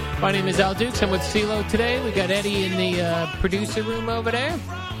 My name is Al Dukes. I'm with CeeLo today. We got Eddie in the producer room over there.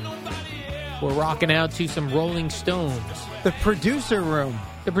 We're rocking out to some Rolling Stones. The producer room.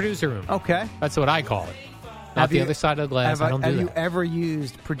 The producer room. Okay. That's what I call it. Not the other side of the glass. I don't do that. Have you ever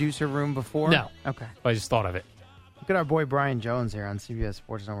used producer room before? No. Okay. I just thought of it. Look at our boy Brian Jones here on CBS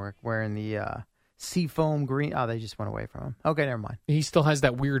Sports Network wearing the seafoam green. Oh, they just went away from him. Okay, never mind. He still has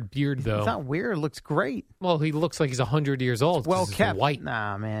that weird beard, though. It's not weird. It looks great. Well, he looks like he's 100 years old. Well he's kept. White.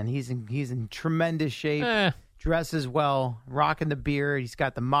 Nah, man. He's in tremendous shape. Dresses well, rocking the beard. He's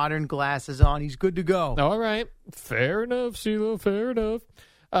got the modern glasses on. He's good to go. All right. Fair enough, CeeLo. Fair enough.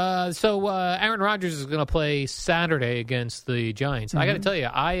 So Aaron Rodgers is going to play Saturday against the Giants. I got to tell you,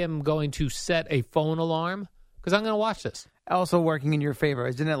 I am going to set a phone alarm because I'm going to watch this. Also working in your favor.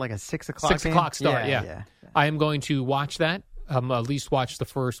 Isn't it like a 6 o'clock 6 o'clock start, yeah. I am going to watch that. At least watch the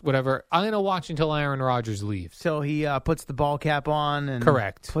first, whatever. I'm going to watch until Aaron Rodgers leaves. So he puts the ball cap on and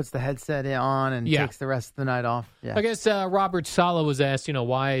correct. Puts the headset on and takes the rest of the night off. Yeah. I guess Robert Saleh was asked,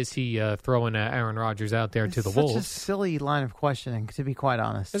 why is he throwing Aaron Rodgers out there to the Wolves? It's such a silly line of questioning, to be quite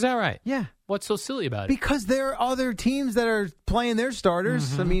honest. Is that right? Yeah. What's so silly about it? Because there are other teams that are playing their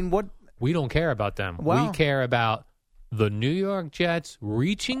starters. I mean, what? We don't care about them. Well, we care about the New York Jets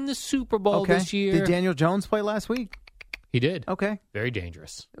reaching the Super Bowl this year. Did Daniel Jones play last week? He did. Okay. Very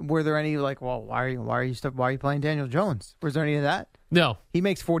dangerous. Were there any why are you playing Daniel Jones? Was there any of that? No. He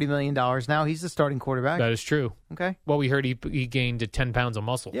makes $40 million now. He's the starting quarterback. That is true. Okay. Well, we heard he gained 10 pounds of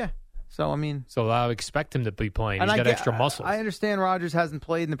muscle. Yeah. So, I mean. So I would expect him to be playing. He's got extra muscle. I understand Rodgers hasn't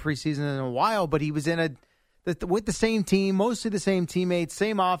played in the preseason in a while, but he was in with the same team, mostly the same teammates,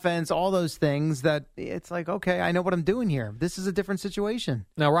 same offense, all those things that it's like, okay, I know what I'm doing here. This is a different situation.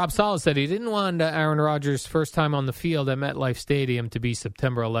 Now, Rob Saleh said he didn't want Aaron Rodgers' first time on the field at MetLife Stadium to be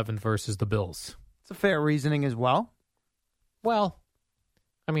September 11th versus the Bills. It's a fair reasoning as well. Well,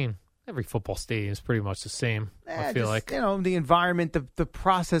 I mean, every football stadium is pretty much the same, I feel like. The environment, the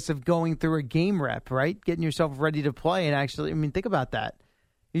process of going through a game rep, right? Getting yourself ready to play and actually, think about that.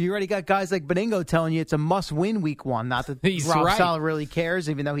 You already got guys like Beningo telling you it's a must-win week one. Not that Rob Saleh really cares,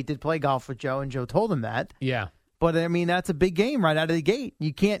 even though he did play golf with Joe, and Joe told him that. Yeah. But, I mean, that's a big game right out of the gate.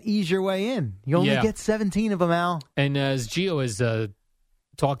 You can't ease your way in. You only get 17 of them, Al. And as Gio has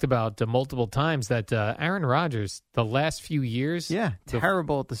talked about multiple times, that Aaron Rodgers, the last few years... Yeah,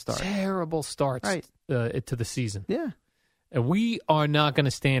 terrible at the start. Terrible starts to the season. Yeah. And we are not going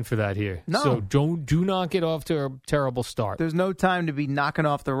to stand for that here. No. So do not get off to a terrible start. There's no time to be knocking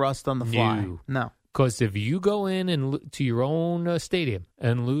off the rust on the fly. No. Because if you go in and to your own stadium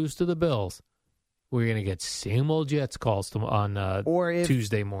and lose to the Bills, we're going to get same old Jets calls on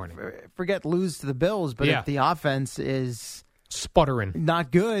Tuesday morning. Forget lose to the Bills, but if the offense is sputtering,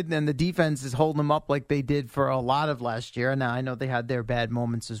 not good, and the defense is holding them up like they did for a lot of last year. Now, I know they had their bad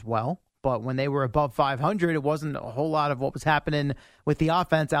moments as well. But when they were above 500, it wasn't a whole lot of what was happening with the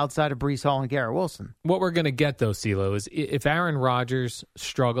offense outside of Breece Hall and Garrett Wilson. What we're going to get, though, CeeLo, is if Aaron Rodgers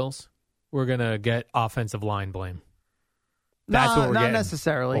struggles, we're going to get offensive line blame. That's what we're not getting.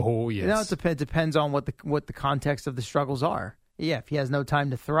 Necessarily. Oh, yes. It depends on what the context of the struggles are. Yeah, if he has no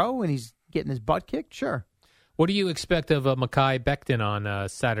time to throw and he's getting his butt kicked, sure. What do you expect of Mekhi Becton on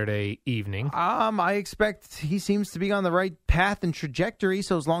Saturday evening? I expect he seems to be on the right path and trajectory.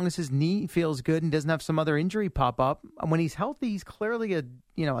 So as long as his knee feels good and doesn't have some other injury pop up, when he's healthy, he's clearly a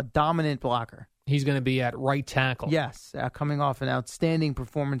dominant blocker. He's going to be at right tackle. Yes, coming off an outstanding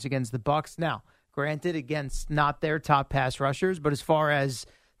performance against the Bucs. Now, granted, against not their top pass rushers, but as far as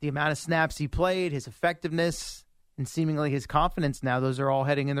the amount of snaps he played, his effectiveness, and seemingly his confidence now, those are all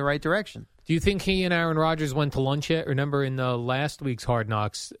heading in the right direction. Do you think he and Aaron Rodgers went to lunch yet? Remember in last week's Hard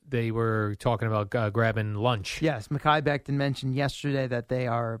Knocks, they were talking about grabbing lunch. Yes, Mekhi Becton mentioned yesterday that they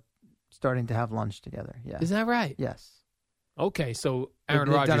are starting to have lunch together. Yeah. Is that right? Yes. Okay, so Aaron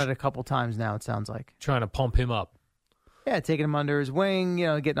They've Rodgers... done it a couple times now, it sounds like. Trying to pump him up. Yeah, taking him under his wing,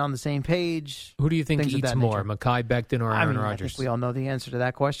 getting on the same page. Who do you think eats more, Mekhi Becton or Aaron Rodgers? I think we all know the answer to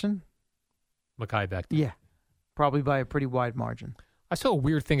that question. Mekhi Becton. Yeah, probably by a pretty wide margin. I saw a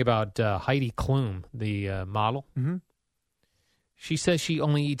weird thing about Heidi Klum, the model. Mm-hmm. She says she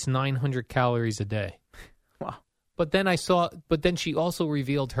only eats 900 calories a day. Wow. But then she also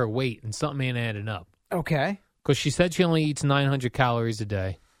revealed her weight, and something ain't adding up. Okay. Because she said she only eats 900 calories a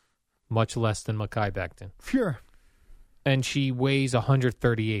day, much less than Mekhi Becton. Sure. And she weighs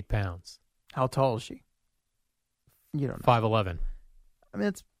 138 pounds. How tall is she? You don't know. 5'11". I mean,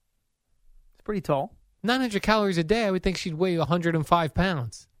 it's pretty tall. 900 calories a day, I would think she'd weigh 105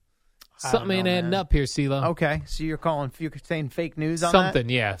 pounds. Something ain't adding up here, CeeLo. Okay, so you're saying fake news on something,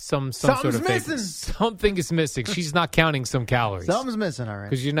 that? Yeah. Some sort of missing. Something is missing. She's not counting some calories. Something's missing, all right.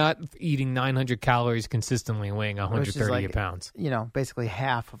 Because you're not eating 900 calories consistently and weighing 138 pounds. Basically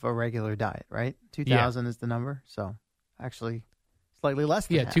half of a regular diet, right? 2,000 is the number, so actually slightly less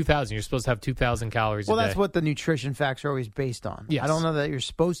than half. 2,000. You're supposed to have 2,000 calories a day. Well, that's what the nutrition facts are always based on. Yes. I don't know that you're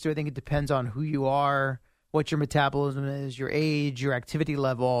supposed to. I think it depends on who you are, what your metabolism is, your age, your activity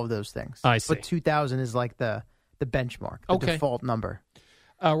level, all of those things. I see. But 2,000 is like the benchmark, the default number.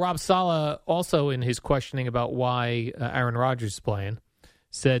 Rob Saleh, also in his questioning about why Aaron Rodgers is playing,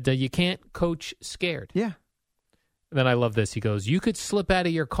 said you can't coach scared. Yeah. Then I love this. He goes, you could slip out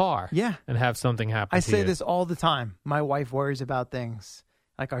of your car and have something happen I to you. say this all the time. My wife worries about things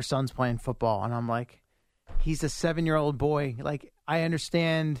like our son's playing football, and I'm like, he's a 7-year-old boy. Like, I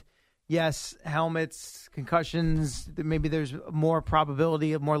understand, yes, helmets, concussions, maybe there's more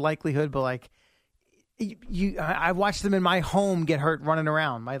probability, more likelihood, but like, I watch them in my home get hurt running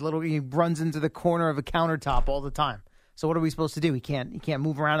around. He runs into the corner of a countertop all the time. So what are we supposed to do? He can't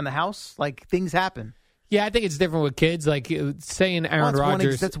move around in the house? Like, things happen. Yeah, I think it's different with kids. Like saying Aaron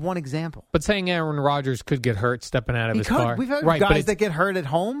Rodgers. That's one example. But saying Aaron Rodgers could get hurt stepping out of his car. We've had guys that get hurt at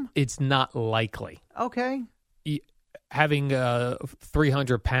home. It's not likely. Okay. Having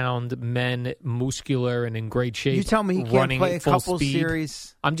 300-pound men, muscular and in great shape. You tell me he can't play a couple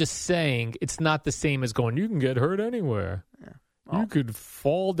series. I'm just saying it's not the same as going, you can get hurt anywhere. Yeah. You could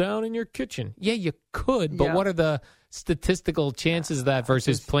fall down in your kitchen. Yeah, you could, but what are the statistical chances of that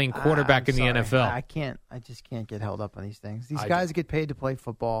versus playing quarterback in the NFL? I just can't get held up on these things. These guys get paid to play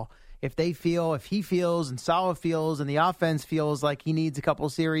football. If he feels and Saleh feels and the offense feels like he needs a couple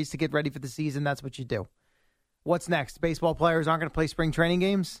series to get ready for the season, that's what you do. What's next? Baseball players aren't going to play spring training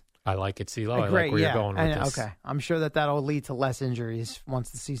games? I like it, CeeLo. I like where you're going with this. Okay. I'm sure that'll lead to less injuries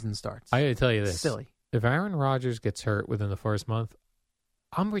once the season starts. I got to tell you this. Silly. If Aaron Rodgers gets hurt within the first month,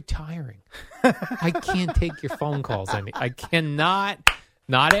 I'm retiring. I can't take your phone calls. I cannot.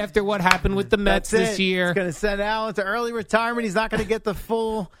 Not after what happened with the Mets this year. He's going to send Allen to early retirement. He's not going to get the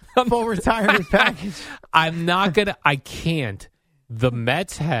full retirement package. I'm not going to. I can't. The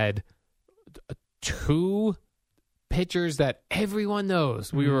Mets had 2 pitchers that everyone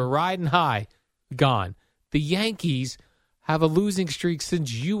knows. We were riding high. Gone. The Yankees have a losing streak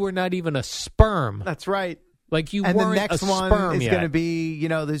since you were not even a sperm. That's right. Like you and weren't the next a one sperm is yet. going to be,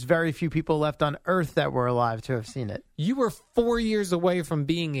 there's very few people left on Earth that were alive to have seen it. You were 4 years away from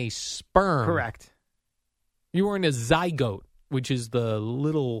being a sperm. Correct. You were in a zygote, which is a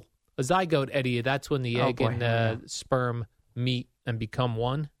zygote, Eddie. That's when the egg and sperm meet and become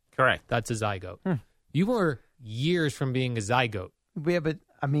one. Correct. That's a zygote. You were years from being a zygote. Yeah, but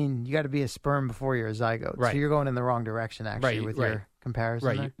you got to be a sperm before you're a zygote. Right. So you're going in the wrong direction, actually, with your comparison.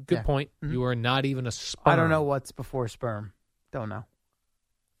 Right. there. Good point. Mm-hmm. You are not even a sperm. I don't know what's before sperm. Don't know.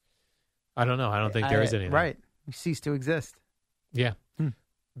 I don't know. I don't think there is anything. Right. You cease to exist. Yeah.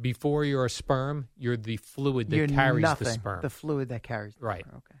 Before you're a sperm, you're the fluid that You're carries nothing. the sperm. The fluid that carries the Right.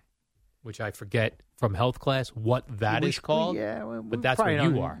 sperm. Okay. Which I forget from health class what that is called. But that's what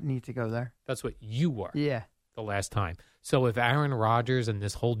you are. Need to go there. That's what you were. Yeah. The last time. So if Aaron Rodgers and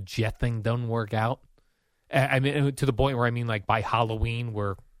this whole Jet thing doesn't work out, I mean, to the point where like by Halloween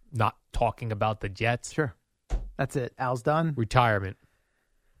we're not talking about the Jets. Sure. That's it. Al's done. Retirement.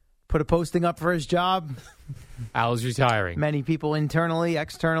 Put a posting up for his job. Al's retiring. Many people internally,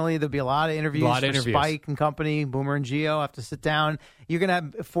 externally. There'll be a lot of interviews for Spike and company. Boomer and Gio have to sit down. You're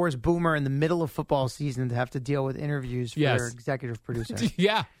going to force Boomer in the middle of football season to have to deal with interviews for your executive producer.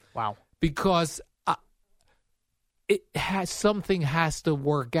 Yeah. Wow. Because something has to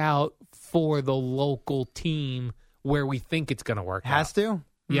work out for the local team where we think it's going to work out. Has to?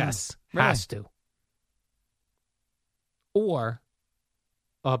 Yes. Really? Has to. Or,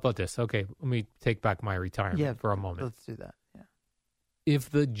 how about this? Okay, let me take back my retirement for a moment. Let's do that. Yeah. If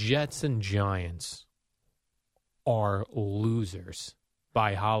the Jets and Giants are losers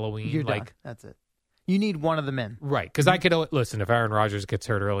by Halloween, You're done. That's it. You need one of them in. Right, because I could listen. If Aaron Rodgers gets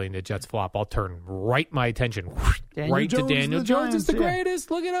hurt early and the Jets flop, I'll turn my attention right to Daniel Jones. Is the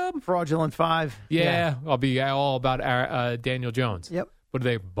greatest. Look at him. Fraudulent 5. Yeah, I'll be all about Daniel Jones. Yep. But do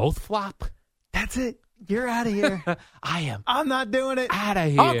they both flop? That's it. You're out of here. I am. I'm not doing it. Out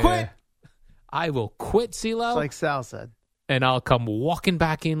of here. I'll quit. I will quit, CeeLo. It's like Sal said. And I'll come walking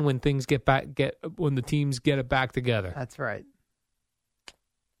back in when things when the teams get it back together. That's right.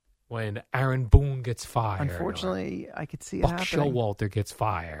 When Aaron Boone gets fired. Unfortunately, I could see it Buck happening. Showalter gets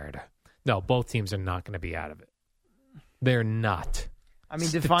fired. No, both teams are not going to be out of it. They're not. I mean,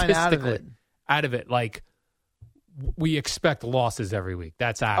 define out of it. Out of it, like we expect losses every week.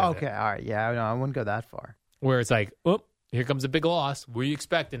 That's out of it. Okay, all right. Yeah, no, I wouldn't go that far. Where it's like, oh, here comes a big loss. We're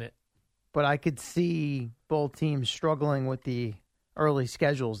expecting it. But I could see both teams struggling with the early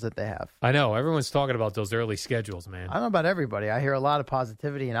schedules that they have. I know. Everyone's talking about those early schedules, man. I don't know about everybody. I hear a lot of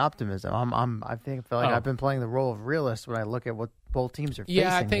positivity and optimism. I feel like I've been playing the role of realist when I look at what both teams are facing.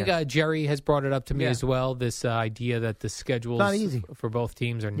 Yeah, I think here. Jerry has brought it up to me as well, this idea that the schedules not easy. For both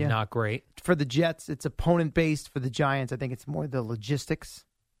teams are not great. For the Jets, it's opponent-based. For the Giants, I think it's more the logistics.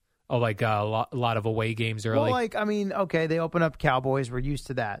 Oh, like a lot of away games early? Well, okay, they open up Cowboys. We're used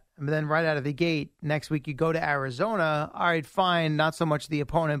to that. And then right out of the gate, next week you go to Arizona. All right, fine. Not so much the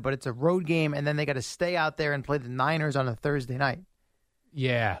opponent, but it's a road game, and then they got to stay out there and play the Niners on a Thursday night.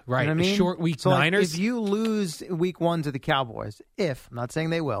 Yeah, right. You know what I mean? Short week so Niners? If you lose week 1 to the Cowboys, I'm not saying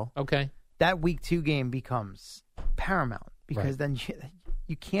they will. Okay. That week 2 game becomes paramount because then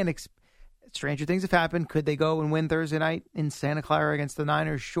you can't stranger things have happened. Could they go and win Thursday night in Santa Clara against the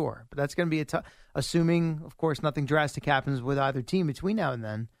Niners? Sure. But that's going to be assuming, of course, nothing drastic happens with either team between now and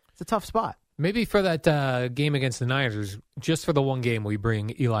then. It's a tough spot. Maybe for that game against the Niners, just for the one game, we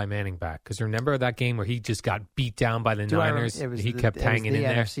bring Eli Manning back. Because remember that game where he just got beat down by the Niners? He kept hanging in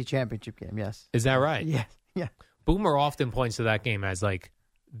there. It was the NFC Championship game, yes. Is that right? Yeah. Boomer often points to that game as like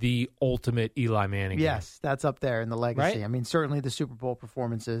the ultimate Eli Manning game. Yes, that's up there in the legacy. Right? I mean, certainly the Super Bowl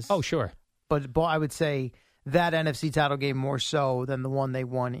performances. Oh, sure. But I would say that NFC title game more so than the one they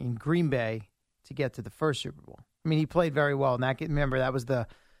won in Green Bay to get to the first Super Bowl. I mean, he played very well in that game. Remember, that was the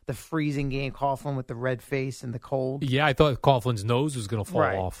freezing game, Coughlin with the red face and the cold. Yeah, I thought Coughlin's nose was going to fall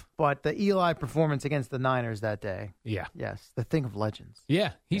off. But the Eli performance against the Niners that day. Yeah. Yes, the thing of legends.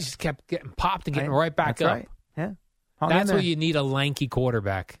 Yeah, he just kept getting popped and getting right back That's up. Right. Yeah. That's where you need a lanky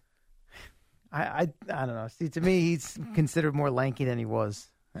quarterback. I don't know. See, to me, he's considered more lanky than he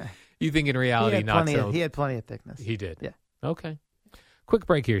was. You think in reality not so? He had plenty of thickness. He did. Yeah. Okay. Quick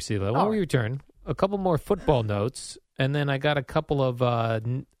break here, CeeLo. When we return, a couple more football notes, and then I got a couple of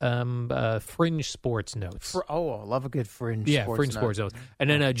fringe sports notes. I love a good fringe sports note. Fringe sports notes. And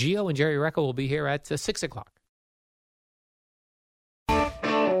then Gio and Jerry Recco will be here at 6 o'clock.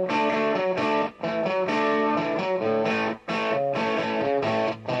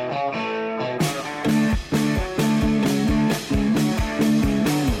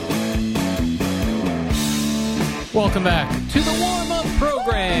 Welcome back to the warm-up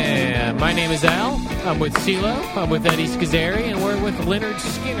program. My name is Al. I'm with CeeLo. I'm with Eddie Schizzeri, and we're with Leonard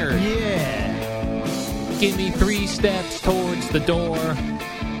Skinner. Yeah. Give me 3 steps towards the door.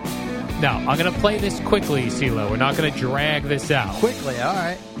 No, I'm going to play this quickly, CeeLo. We're not going to drag this out. Quickly, all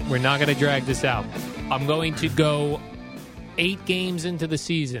right. We're not going to drag this out. I'm going to go 8 games into the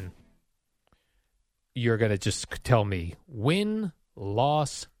season. You're going to just tell me win,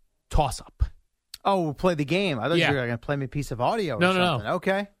 loss, toss-up. Oh, we'll play the game. I thought you were going to play me a piece of audio or something. No.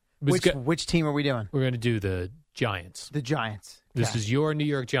 Okay. Which team are we doing? We're going to do the Giants. The Giants. This is your New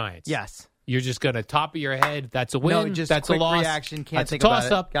York Giants. Yes. You're just going to top of your head. That's a win. No, just that's quick a loss. Reaction. Can't that's think a toss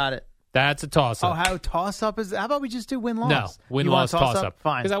about it. up. Got it. That's a toss up. Oh, how toss up is? How about we just do win loss? No, win you loss toss up.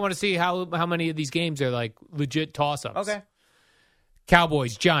 Fine. Because I want to see how many of these games are like legit toss ups. Okay.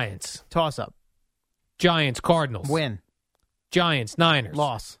 Cowboys Giants toss up. Giants Cardinals win. Giants Niners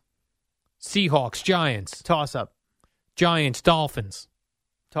loss. Seahawks Giants toss up. Giants Dolphins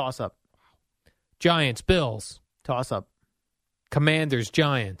toss up. Giants Bills toss up. Commanders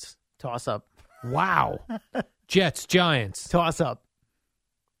Giants toss up. Wow. Jets Giants toss up.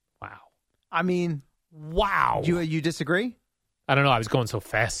 Wow. I mean, wow. You disagree? I don't know. I was going so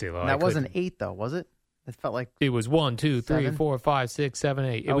fast, CeeLo. That wasn't 8 though, was it? It felt like it was 1, 2, 3, 7. 4, 5, 6, 7,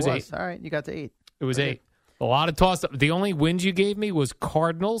 8. It was 8. All right, you got to 8. It was 8. A lot of toss up. The only wins you gave me was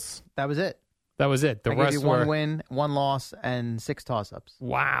Cardinals. That was it. That was it. The I rest gave you were 1 win, 1 loss, and 6 toss-ups.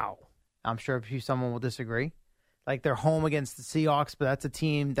 Wow. I'm sure someone will disagree. Like they're home against the Seahawks, but that's a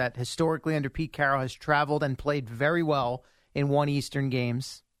team that historically under Pete Carroll has traveled and played very well in 1 Eastern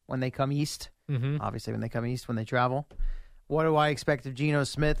games when they come east. Mm-hmm. Obviously, when they come east, when they travel. What do I expect of Geno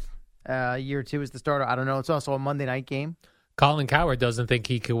Smith? Year 2 as the starter. I don't know. It's also a Monday night game. Colin Cowherd doesn't think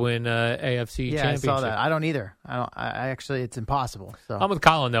he could win AFC championship. I saw that. I don't either. I actually, it's impossible. So I'm with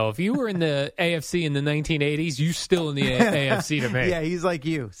Colin though. If you were in the AFC in the 1980s, you still in the AFC to me. Yeah, he's like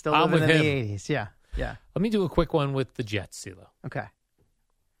you, still I'm living with in him. the 80s. Yeah. Let me do a quick one with the Jets, CeeLo. Okay.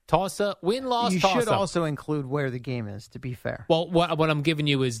 Toss up, win, loss. You toss should up. also include where the game is. To be fair. Well, what I'm giving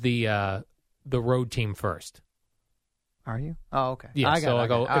you is the road team first. Are you? Oh, okay. Yeah. So I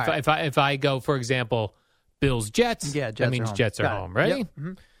go if I go, for example, Bills Jets. Yeah, Jets that means are home. Jets are Got it. home. Ready? Yep.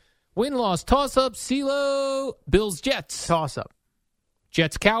 Mm-hmm. Win, loss, toss up. CeeLo. Bills Jets. Toss up.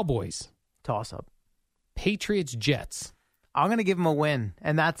 Jets Cowboys. Toss up. Patriots Jets. I'm going to give them a win,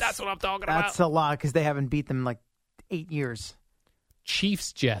 and that's what I'm talking about. That's a lot because they haven't beat them in like 8 years.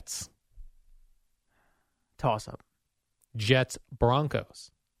 Chiefs Jets. Toss up. Jets Broncos.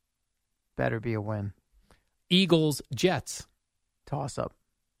 Better be a win. Eagles Jets. Toss up.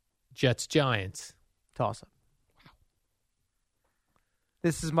 Jets Giants. Toss up.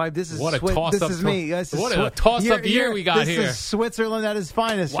 This is what a toss this up. is me. What a toss up year we got here. This is Switzerland at its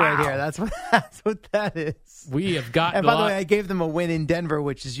finest right here. That's what that is. We have got. And by the way, I gave them a win in Denver,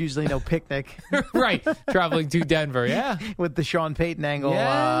 which is usually no picnic. Right, traveling to Denver. Yeah, with the Sean Payton angle,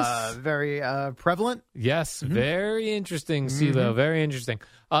 yes. Very prevalent. Yes, very interesting, CeeLo. Very interesting.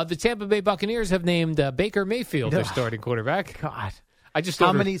 The Tampa Bay Buccaneers have named Baker Mayfield their starting quarterback. God, I just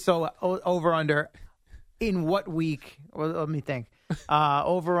how many? So over under. In what week? Well, let me think.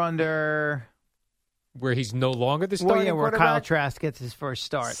 Over under where he's no longer the starting where quarterback? Kyle Trask gets his first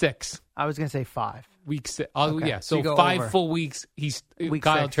start. 6. I was going to say 5. Week 6. Oh, okay. yeah. So 5 over. full weeks. He's week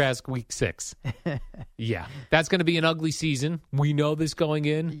Kyle 6. Trask, week 6. Yeah. That's going to be an ugly season. We know this going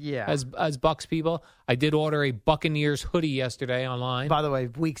in. Yeah. As Bucks people. I did order a Buccaneers hoodie yesterday online. By the way,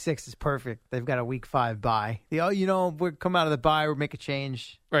 week 6 is perfect. They've got a week 5 bye. We're come out of the bye. We'll make a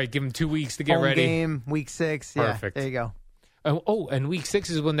change. Right. Give them 2 weeks to get Home ready. Game, week 6. Perfect. Yeah, there you go. And week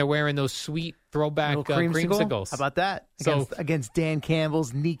 6 is when they're wearing those sweet throwback creamsicles. How about that? So, against Dan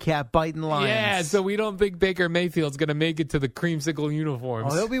Campbell's kneecap biting Lions. Yeah, so we don't think Baker Mayfield's going to make it to the creamsicle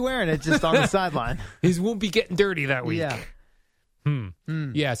uniforms. Oh, he'll be wearing it just on the sideline. His won't be getting dirty that week. Yeah.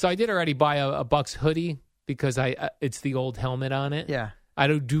 Yeah, so I did already buy a Bucks hoodie because it's the old helmet on it. Yeah. I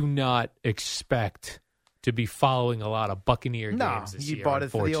do not expect to be following a lot of Buccaneer games this year. You bought it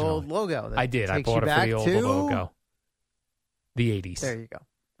for the old logo. I did. I bought it for the old logo. The 80s. There you go.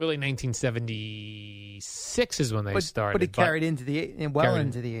 Really, 1976 is when they started. But it carried into the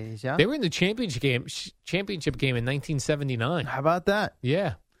 80s, yeah? They were in the championship game in 1979. How about that?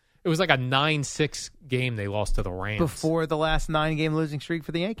 Yeah. It was like a 9-6 game they lost to the Rams. Before the last 9-game losing streak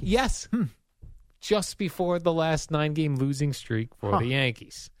for the Yankees? Yes. Just before the last 9-game losing streak for the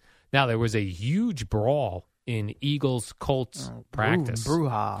Yankees. Now, there was a huge brawl in Eagles-Colts practice.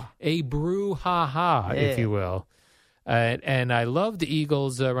 A brouhaha, if you will. And I love the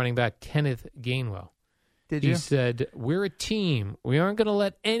Eagles running back Kenneth Gainwell. Did you? He said, "We're a team. We aren't going to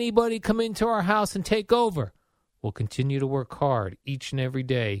let anybody come into our house and take over. will continue to work hard each and every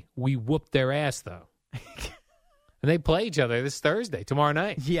day. We whoop their ass, though. And they play each other this Thursday, tomorrow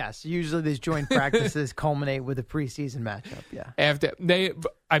night. Yes, usually these joint practices culminate with a preseason matchup. Yeah, After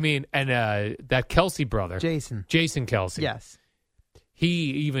that Kelsey brother, Jason Kelsey. Yes, he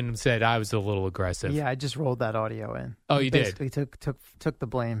even said I was a little aggressive. Yeah, I just rolled that audio in. Oh, you did? Basically took the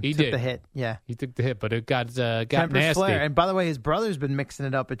blame. He took did the hit. Yeah, he took the hit, but it got Tempers nasty. flare. And by the way, his brother's been mixing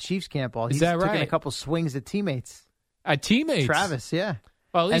it up at Chiefs camp all. Is He's that right? taking a couple swings at teammates. At teammates, Travis, yeah.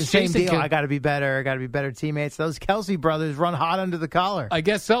 Well, at and least same Jason deal. I got to be better. I got to be better teammates. Those Kelsey brothers run hot under the collar. I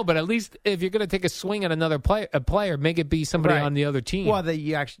guess so, but at least if you're going to take a swing at another player, make it be somebody Right. on the other team. Well,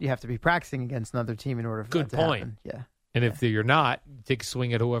 you have to be practicing against another team in order for Good that to point. happen. Yeah. And if you're not, take a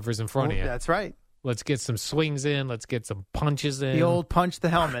swing at whoever's in front of you. That's right. Let's get some swings in. Let's get some punches in. The old punch the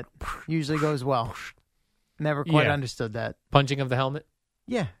helmet usually goes well. Never quite understood that. Punching of the helmet?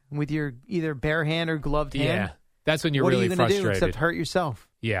 Yeah, with your either bare hand or gloved hand. Yeah, that's when you're what really are you gonna frustrated. do except hurt yourself?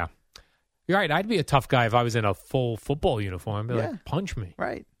 Yeah. You're right. I'd be a tough guy if I was in a full football uniform. I'd be Yeah. like, punch me.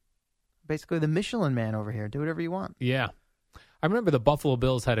 Right. Basically the Michelin man over here. Do whatever you want. Yeah. I remember the Buffalo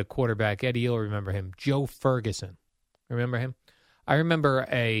Bills had a quarterback. Eddie, you'll remember him. Joe Ferguson. Remember him? I remember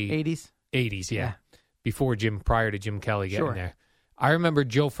 80s? 80s, yeah. Prior to Jim Kelly getting Sure. there. I remember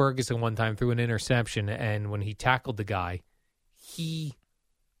Joe Ferguson one time threw an interception, and when he tackled the guy, he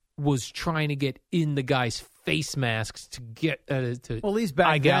was trying to get in the guy's face masks to get to. Well, at least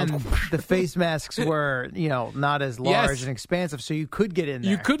back then, gouge. the face masks were, not as large Yes. and expansive, so you could get in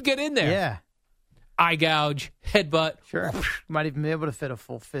there. You could get in there. Yeah. Eye gouge, headbutt. Sure. Might even be able to fit a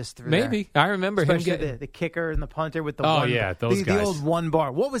full fist through Maybe. there. I remember Especially him getting. the kicker and the punter with the Oh, one. yeah, those the guys. old one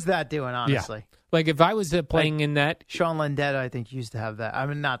bar. What was that doing, honestly? Yeah. Like if I was playing in that. Sean Landetta, I think, used to have that. I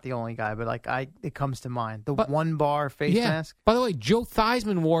mean, not the only guy, but it comes to mind. The one bar face mask. By the way, Joe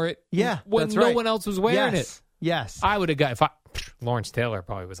Theismann wore it. Yeah, when that's no right. one else was wearing Yes. it. Yes. I would have got Lawrence Taylor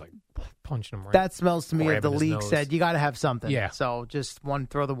probably was like punching him right. That smells to me of the grabbing his league nose. said you got to have something. Yeah. So just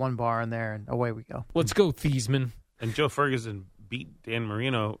throw the one bar in there and away we go. Let's go, Theismann. And Joe Ferguson beat Dan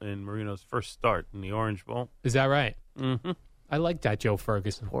Marino in Marino's first start in the Orange Bowl. Is that right? Mm-hmm. I like that Joe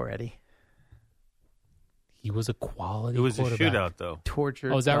Ferguson. Poor Eddie. He was a quality. It was a quarterback. shootout, though.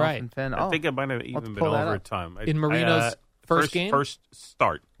 Tortured. Oh, is that right? Fan. I think it might have even been overtime. In Marino's first game? First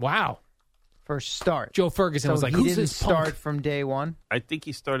start. Wow. First start. Joe Ferguson So was like, he who's didn't this punk? start from day one? I think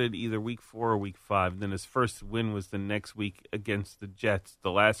he started either week 4 or week 5. Then his first win was the next week against the Jets,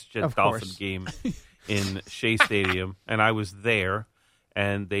 the last Of Jet-Dolphin course. game in Shea Stadium. And I was there,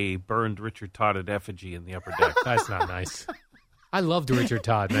 and they burned Richard Todd at effigy in the upper deck. That's not nice. I loved Richard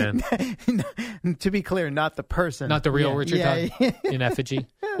Todd, man. To be clear, not the person. Not the real Yeah, Richard yeah, Todd in effigy.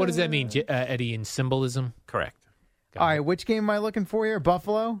 What does that mean, Eddie, in symbolism? Correct. All right, which game am I looking for here?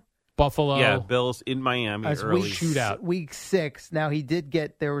 Buffalo? Buffalo. Yeah, Bills in Miami That's early. Week 6. Now,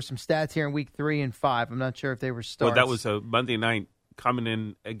 there were some stats here in week 3 and 5. I'm not sure if they were starts. Well, that was a Monday night coming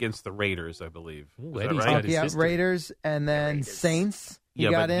in against the Raiders, I believe. Ooh, Is that Eddie's right? got his Yeah, history. Raiders and then Saints. He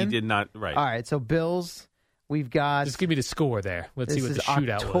Yeah, got but in. he did not. Right. All right, so Bills. We've got. Just give me the score there. Let's see this what the is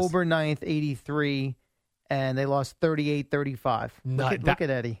shootout was. October 9th, 83, and they lost 38-35. Look at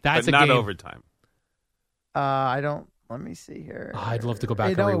Eddie. That's but a not game. overtime. I don't. Let me see here. I'd love to go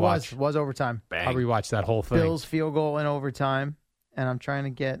back No, and it rewatch. was overtime. Bang. I'll rewatch that whole thing. Bills field goal in overtime, and I'm trying to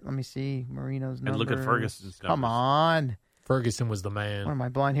get. Let me see Marino's And number. look at Ferguson's Come numbers. on. Ferguson was the What man. am I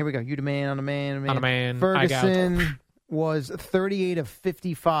blind? Here we go. You the man on the man. On a man. Ferguson was 38 of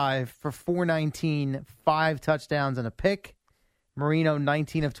 55 for 419, 5 touchdowns and a pick. Marino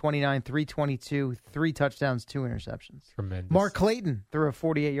 19 of 29, 322, 3 touchdowns, 2 interceptions. Tremendous. Mark Clayton threw a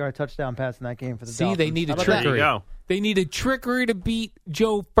 48-yard touchdown pass in that game for the See, Dolphins. they needed How about that? trickery. There you go. They needed trickery to beat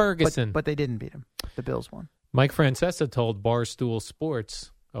Joe Ferguson. But they didn't beat him. The Bills won. Mike Francesa told Barstool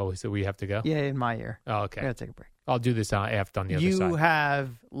Sports. Oh, so we have to go? Yeah, in my year. Oh, okay. I got to take a break. I'll do this after on the other side. You have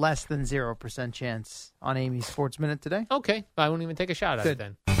less than 0% chance on Amy's Sports Minute today. Okay. I won't even take a shot at it Good.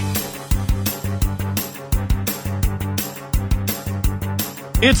 then.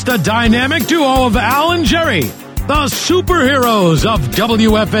 It's the dynamic duo of Al and Jerry, the superheroes of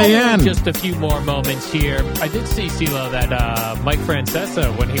WFAN. Just a few more moments here. I did see, CeeLo, that Mike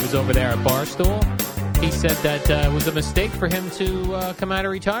Francesa, when he was over there at Barstool, he said that it was a mistake for him to come out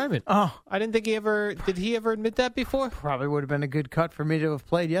of retirement. Oh. I didn't think did he ever admit that before? Probably would have been a good cut for me to have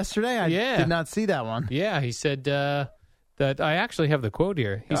played yesterday. I Yeah. did not see that one. Yeah, he said that I actually have the quote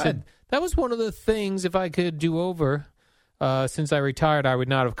here. He Go said, ahead. that was one of the things, if I could do over, since I retired, I would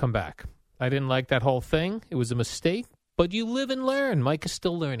not have come back. I didn't like that whole thing. It was a mistake, but you live and learn. Mike is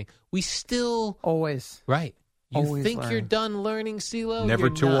still learning. We still, Always. right. You Always think learn. you're done learning, CeeLo? Never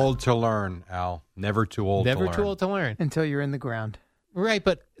You're too not. old to learn, Al. Never too old to learn. Never too old to learn. Until you're in the ground. Right,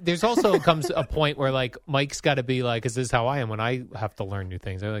 but there's also comes a point where, like, Mike's got to be like, because this is how I am when I have to learn new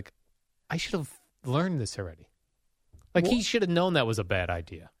things. I'm like, I should have learned this already. Like, he should have known that was a bad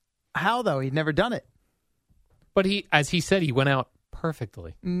idea. How, though? He'd never done it. But as he said, he went out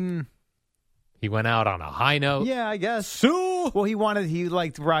perfectly. He went out on a high note. Yeah, I guess. Well, he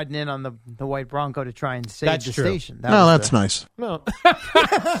liked riding in on the white Bronco to try and save That's the true. station. That's nice. No.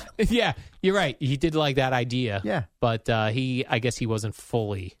 Yeah, you're right. He did like that idea. Yeah. But I guess he wasn't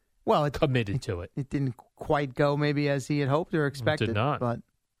fully committed to it. It didn't quite go maybe as he had hoped or expected. Did not. But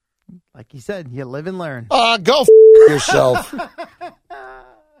like he said, you live and learn. Go yourself.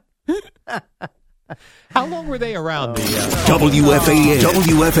 How long were they around? WFAN,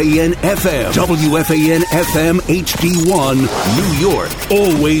 WFAN FM, WFAN FM HD1, New York.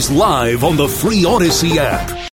 Always live on the free Odyssey app.